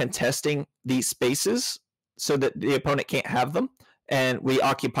just contesting these spaces so that the opponent can't have them, and we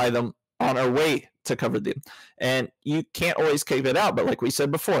occupy them on our way to cover them. And you can't always keep it out, but like we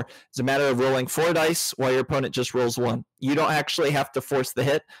said before, it's a matter of rolling 4 dice while your opponent just rolls 1. You don't actually have to force the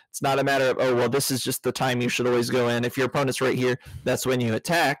hit. It's not a matter of, oh, well, this is just the time you should always go in. If your opponent's right here, that's when you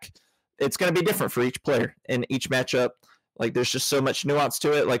attack. It's going to be different for each player in each matchup. Like, there's just so much nuance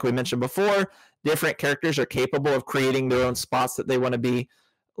to it. Like we mentioned before, different characters are capable of creating their own spots that they want to be.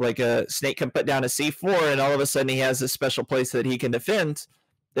 Like a Snake can put down a C4 and all of a sudden he has this special place that he can defend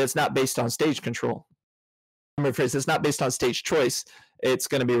that's not based on stage control. It's not based on stage choice. It's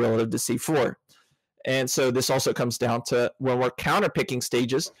going to be relative to C4. And so this also comes down to when we're counter-picking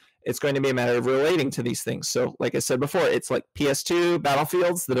stages, it's going to be a matter of relating to these things. So like I said before, it's like PS2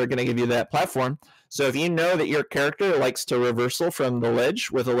 Battlefields that are going to give you that platform. So if you know that your character likes to reversal from the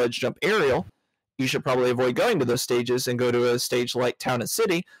ledge with a ledge jump aerial, you should probably avoid going to those stages and go to a stage like Town and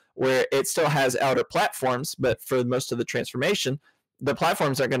City, where it still has outer platforms, but for most of the transformation, the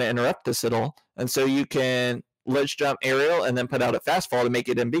platforms aren't going to interrupt this at all. And so you can ledge jump aerial and then put out a fast fall to make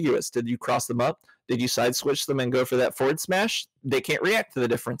it ambiguous. Did you cross them up? Did you side switch them and go for that forward smash? They can't react to the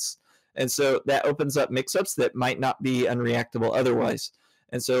difference. And so that opens up mix-ups that might not be unreactable otherwise.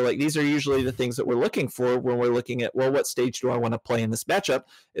 And so like these are usually the things that we're looking for when we're looking at, well, what stage do I want to play in this matchup?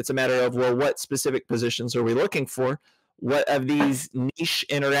 It's a matter of, well, what specific positions are we looking for? What of these niche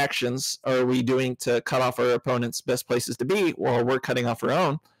interactions are we doing to cut off our opponent's best places to be while we're cutting off our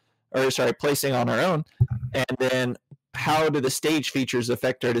own, or sorry, placing on our own? And then how do the stage features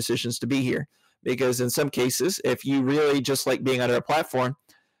affect our decisions to be here? because in some cases, if you really just like being on a platform,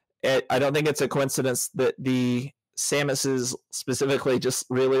 I don't think it's a coincidence that the Samuses specifically just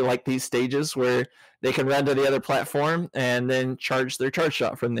really like these stages where they can run to the other platform and then charge their charge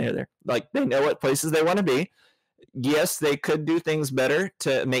shot from there. Like they know what places they want to be. Yes, they could do things better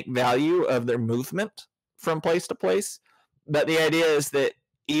to make value of their movement from place to place, but the idea is that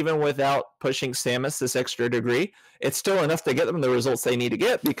even without pushing Samus this extra degree, it's still enough to get them the results they need to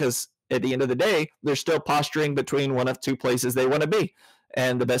get, because at the end of the day, they're still posturing between one of two places they want to be.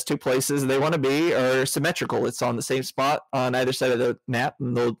 And the best two places they want to be are symmetrical. It's on the same spot on either side of the map,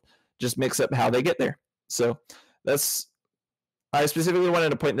 and they'll just mix up how they get there. So I specifically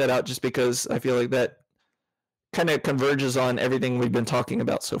wanted to point that out just because I feel like that kind of converges on everything we've been talking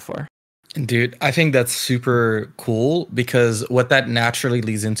about so far. Dude, I think that's super cool, because what that naturally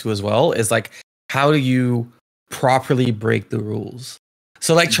leads into as well is like, how do you properly break the rules?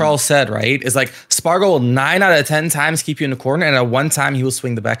 So like Charles said, right, is like Spargo will 9 out of 10 times keep you in the corner, and at one time he will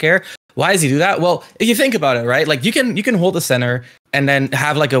swing the back air. Why does he do that? Well, if you think about it, right, like you can hold the center and then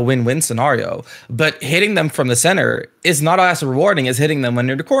have like a win-win scenario, but hitting them from the center is not as rewarding as hitting them when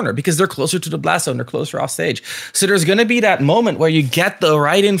they're in the corner, because they're closer to the blast zone, they're closer off stage. So there's going to be that moment where you get the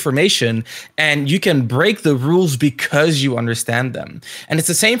right information and you can break the rules because you understand them. And it's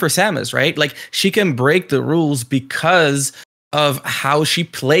the same for Samus, right? Like she can break the rules because of how she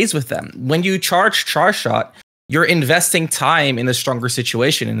plays with them. When you charge shot, you're investing time in a stronger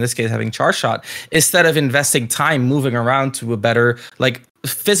situation, in this case having charge shot, instead of investing time moving around to a better like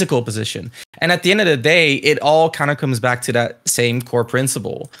physical position. And at the end of the day, it all kind of comes back to that same core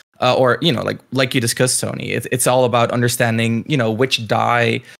principle. Or, you know, like you discussed, Tony, it's all about understanding, you know, which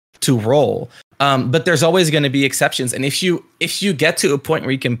die to roll. But there's always going to be exceptions. And if you get to a point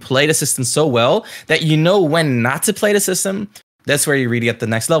where you can play the system so well that you know when not to play the system, that's where you really get the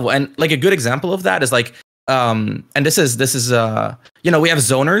next level. And like a good example of that is like, and this is you know, we have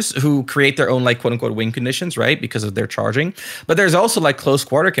zoners who create their own like quote unquote win conditions, right, because of their charging. But there's also like close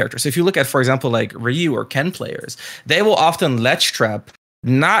quarter characters. If you look at, for example, like Ryu or Ken players, they will often ledge trap,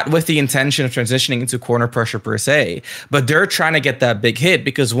 not with the intention of transitioning into corner pressure per se, but they're trying to get that big hit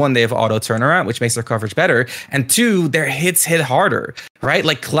because one, they have auto turnaround, which makes their coverage better, and two, their hits hit harder, right?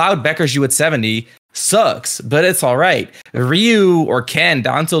 Like Cloud Beckers you at 70 sucks, but it's all right. Ryu or Ken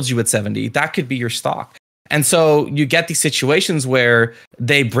down tilts you at 70, that could be your stock. And so you get these situations where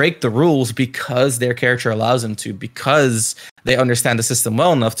they break the rules because their character allows them to, because they understand the system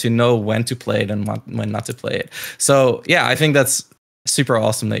well enough to know when to play it and when not to play it. So yeah, I think that's super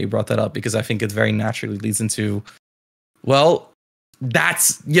awesome that you brought that up, because I think it very naturally leads into, well,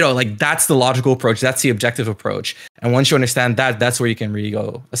 that's, you know, like that's the logical approach, that's the objective approach. And once you understand that, that's where you can really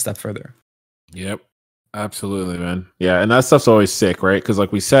go a step further. Yep, absolutely, man. Yeah, and that stuff's always sick, right? Because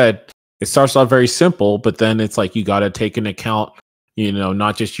like we said, it starts off very simple, but then it's like you got to take into account, you know,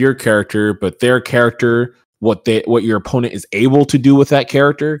 not just your character, but their character, what your opponent is able to do with that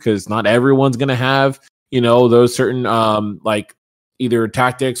character, because not everyone's gonna have, you know, those certain like either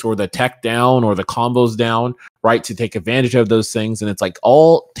tactics or the tech down or the combos down, right, to take advantage of those things. And it's like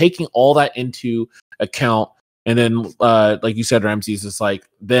all taking all that into account. And then like you said, Ramses, it's like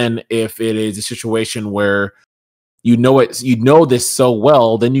then if it is a situation where you know this so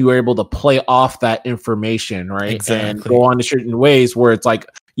well, then you are able to play off that information, right? Exactly. And go on to certain ways where it's like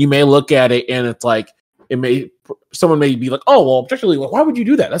you may look at it and it's like someone may be like, oh, well, objectively, why would you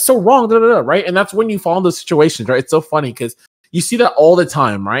do that? That's so wrong, right? And that's when you fall in those situations, right? It's so funny because you see that all the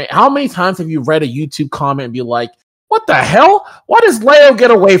time, right? How many times have you read a YouTube comment and be like, what the hell? Why does Leo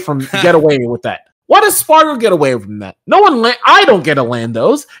get away with that? Why does Spargo get away from that? I don't get to land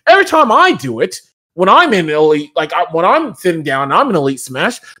those. Every time I do it, when I'm in elite, when I'm sitting down, I'm in elite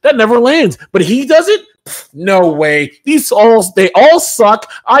smash, that never lands. But he does it? No way. They all suck.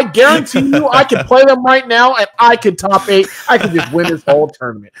 I guarantee you I can play them right now and I could top 8. I could just win this whole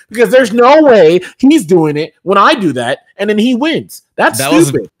tournament. Because there's no way he's doing it when I do that and then he wins. That's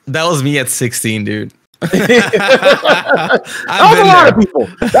stupid. That was me at 16, dude. That was a lot of people.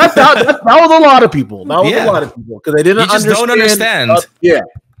 That was a lot of people. That was a lot of people because they didn't understand. You just don't understand. Yeah.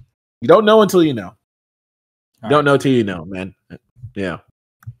 You don't know until you know. You don't know till you know, man. Yeah.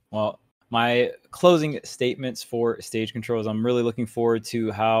 Well, my closing statements for stage controls, I'm really looking forward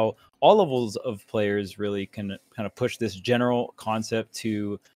to how all levels of players really can kind of push this general concept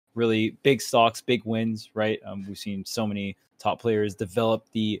to really big stocks, big wins, right? We've seen so many top players develop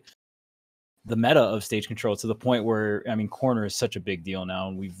the meta of stage control to the point where, I mean, corner is such a big deal now.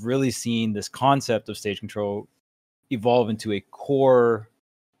 And we've really seen this concept of stage control evolve into a core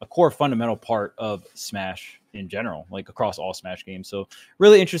fundamental part of Smash in general, like across all Smash games. So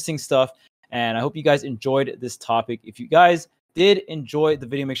really interesting stuff. And I hope you guys enjoyed this topic. If you guys did enjoy the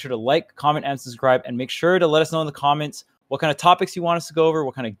video, make sure to like, comment, and subscribe. And make sure to let us know in the comments what kind of topics you want us to go over,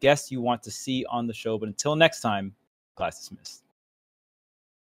 what kind of guests you want to see on the show. But until next time, class dismissed.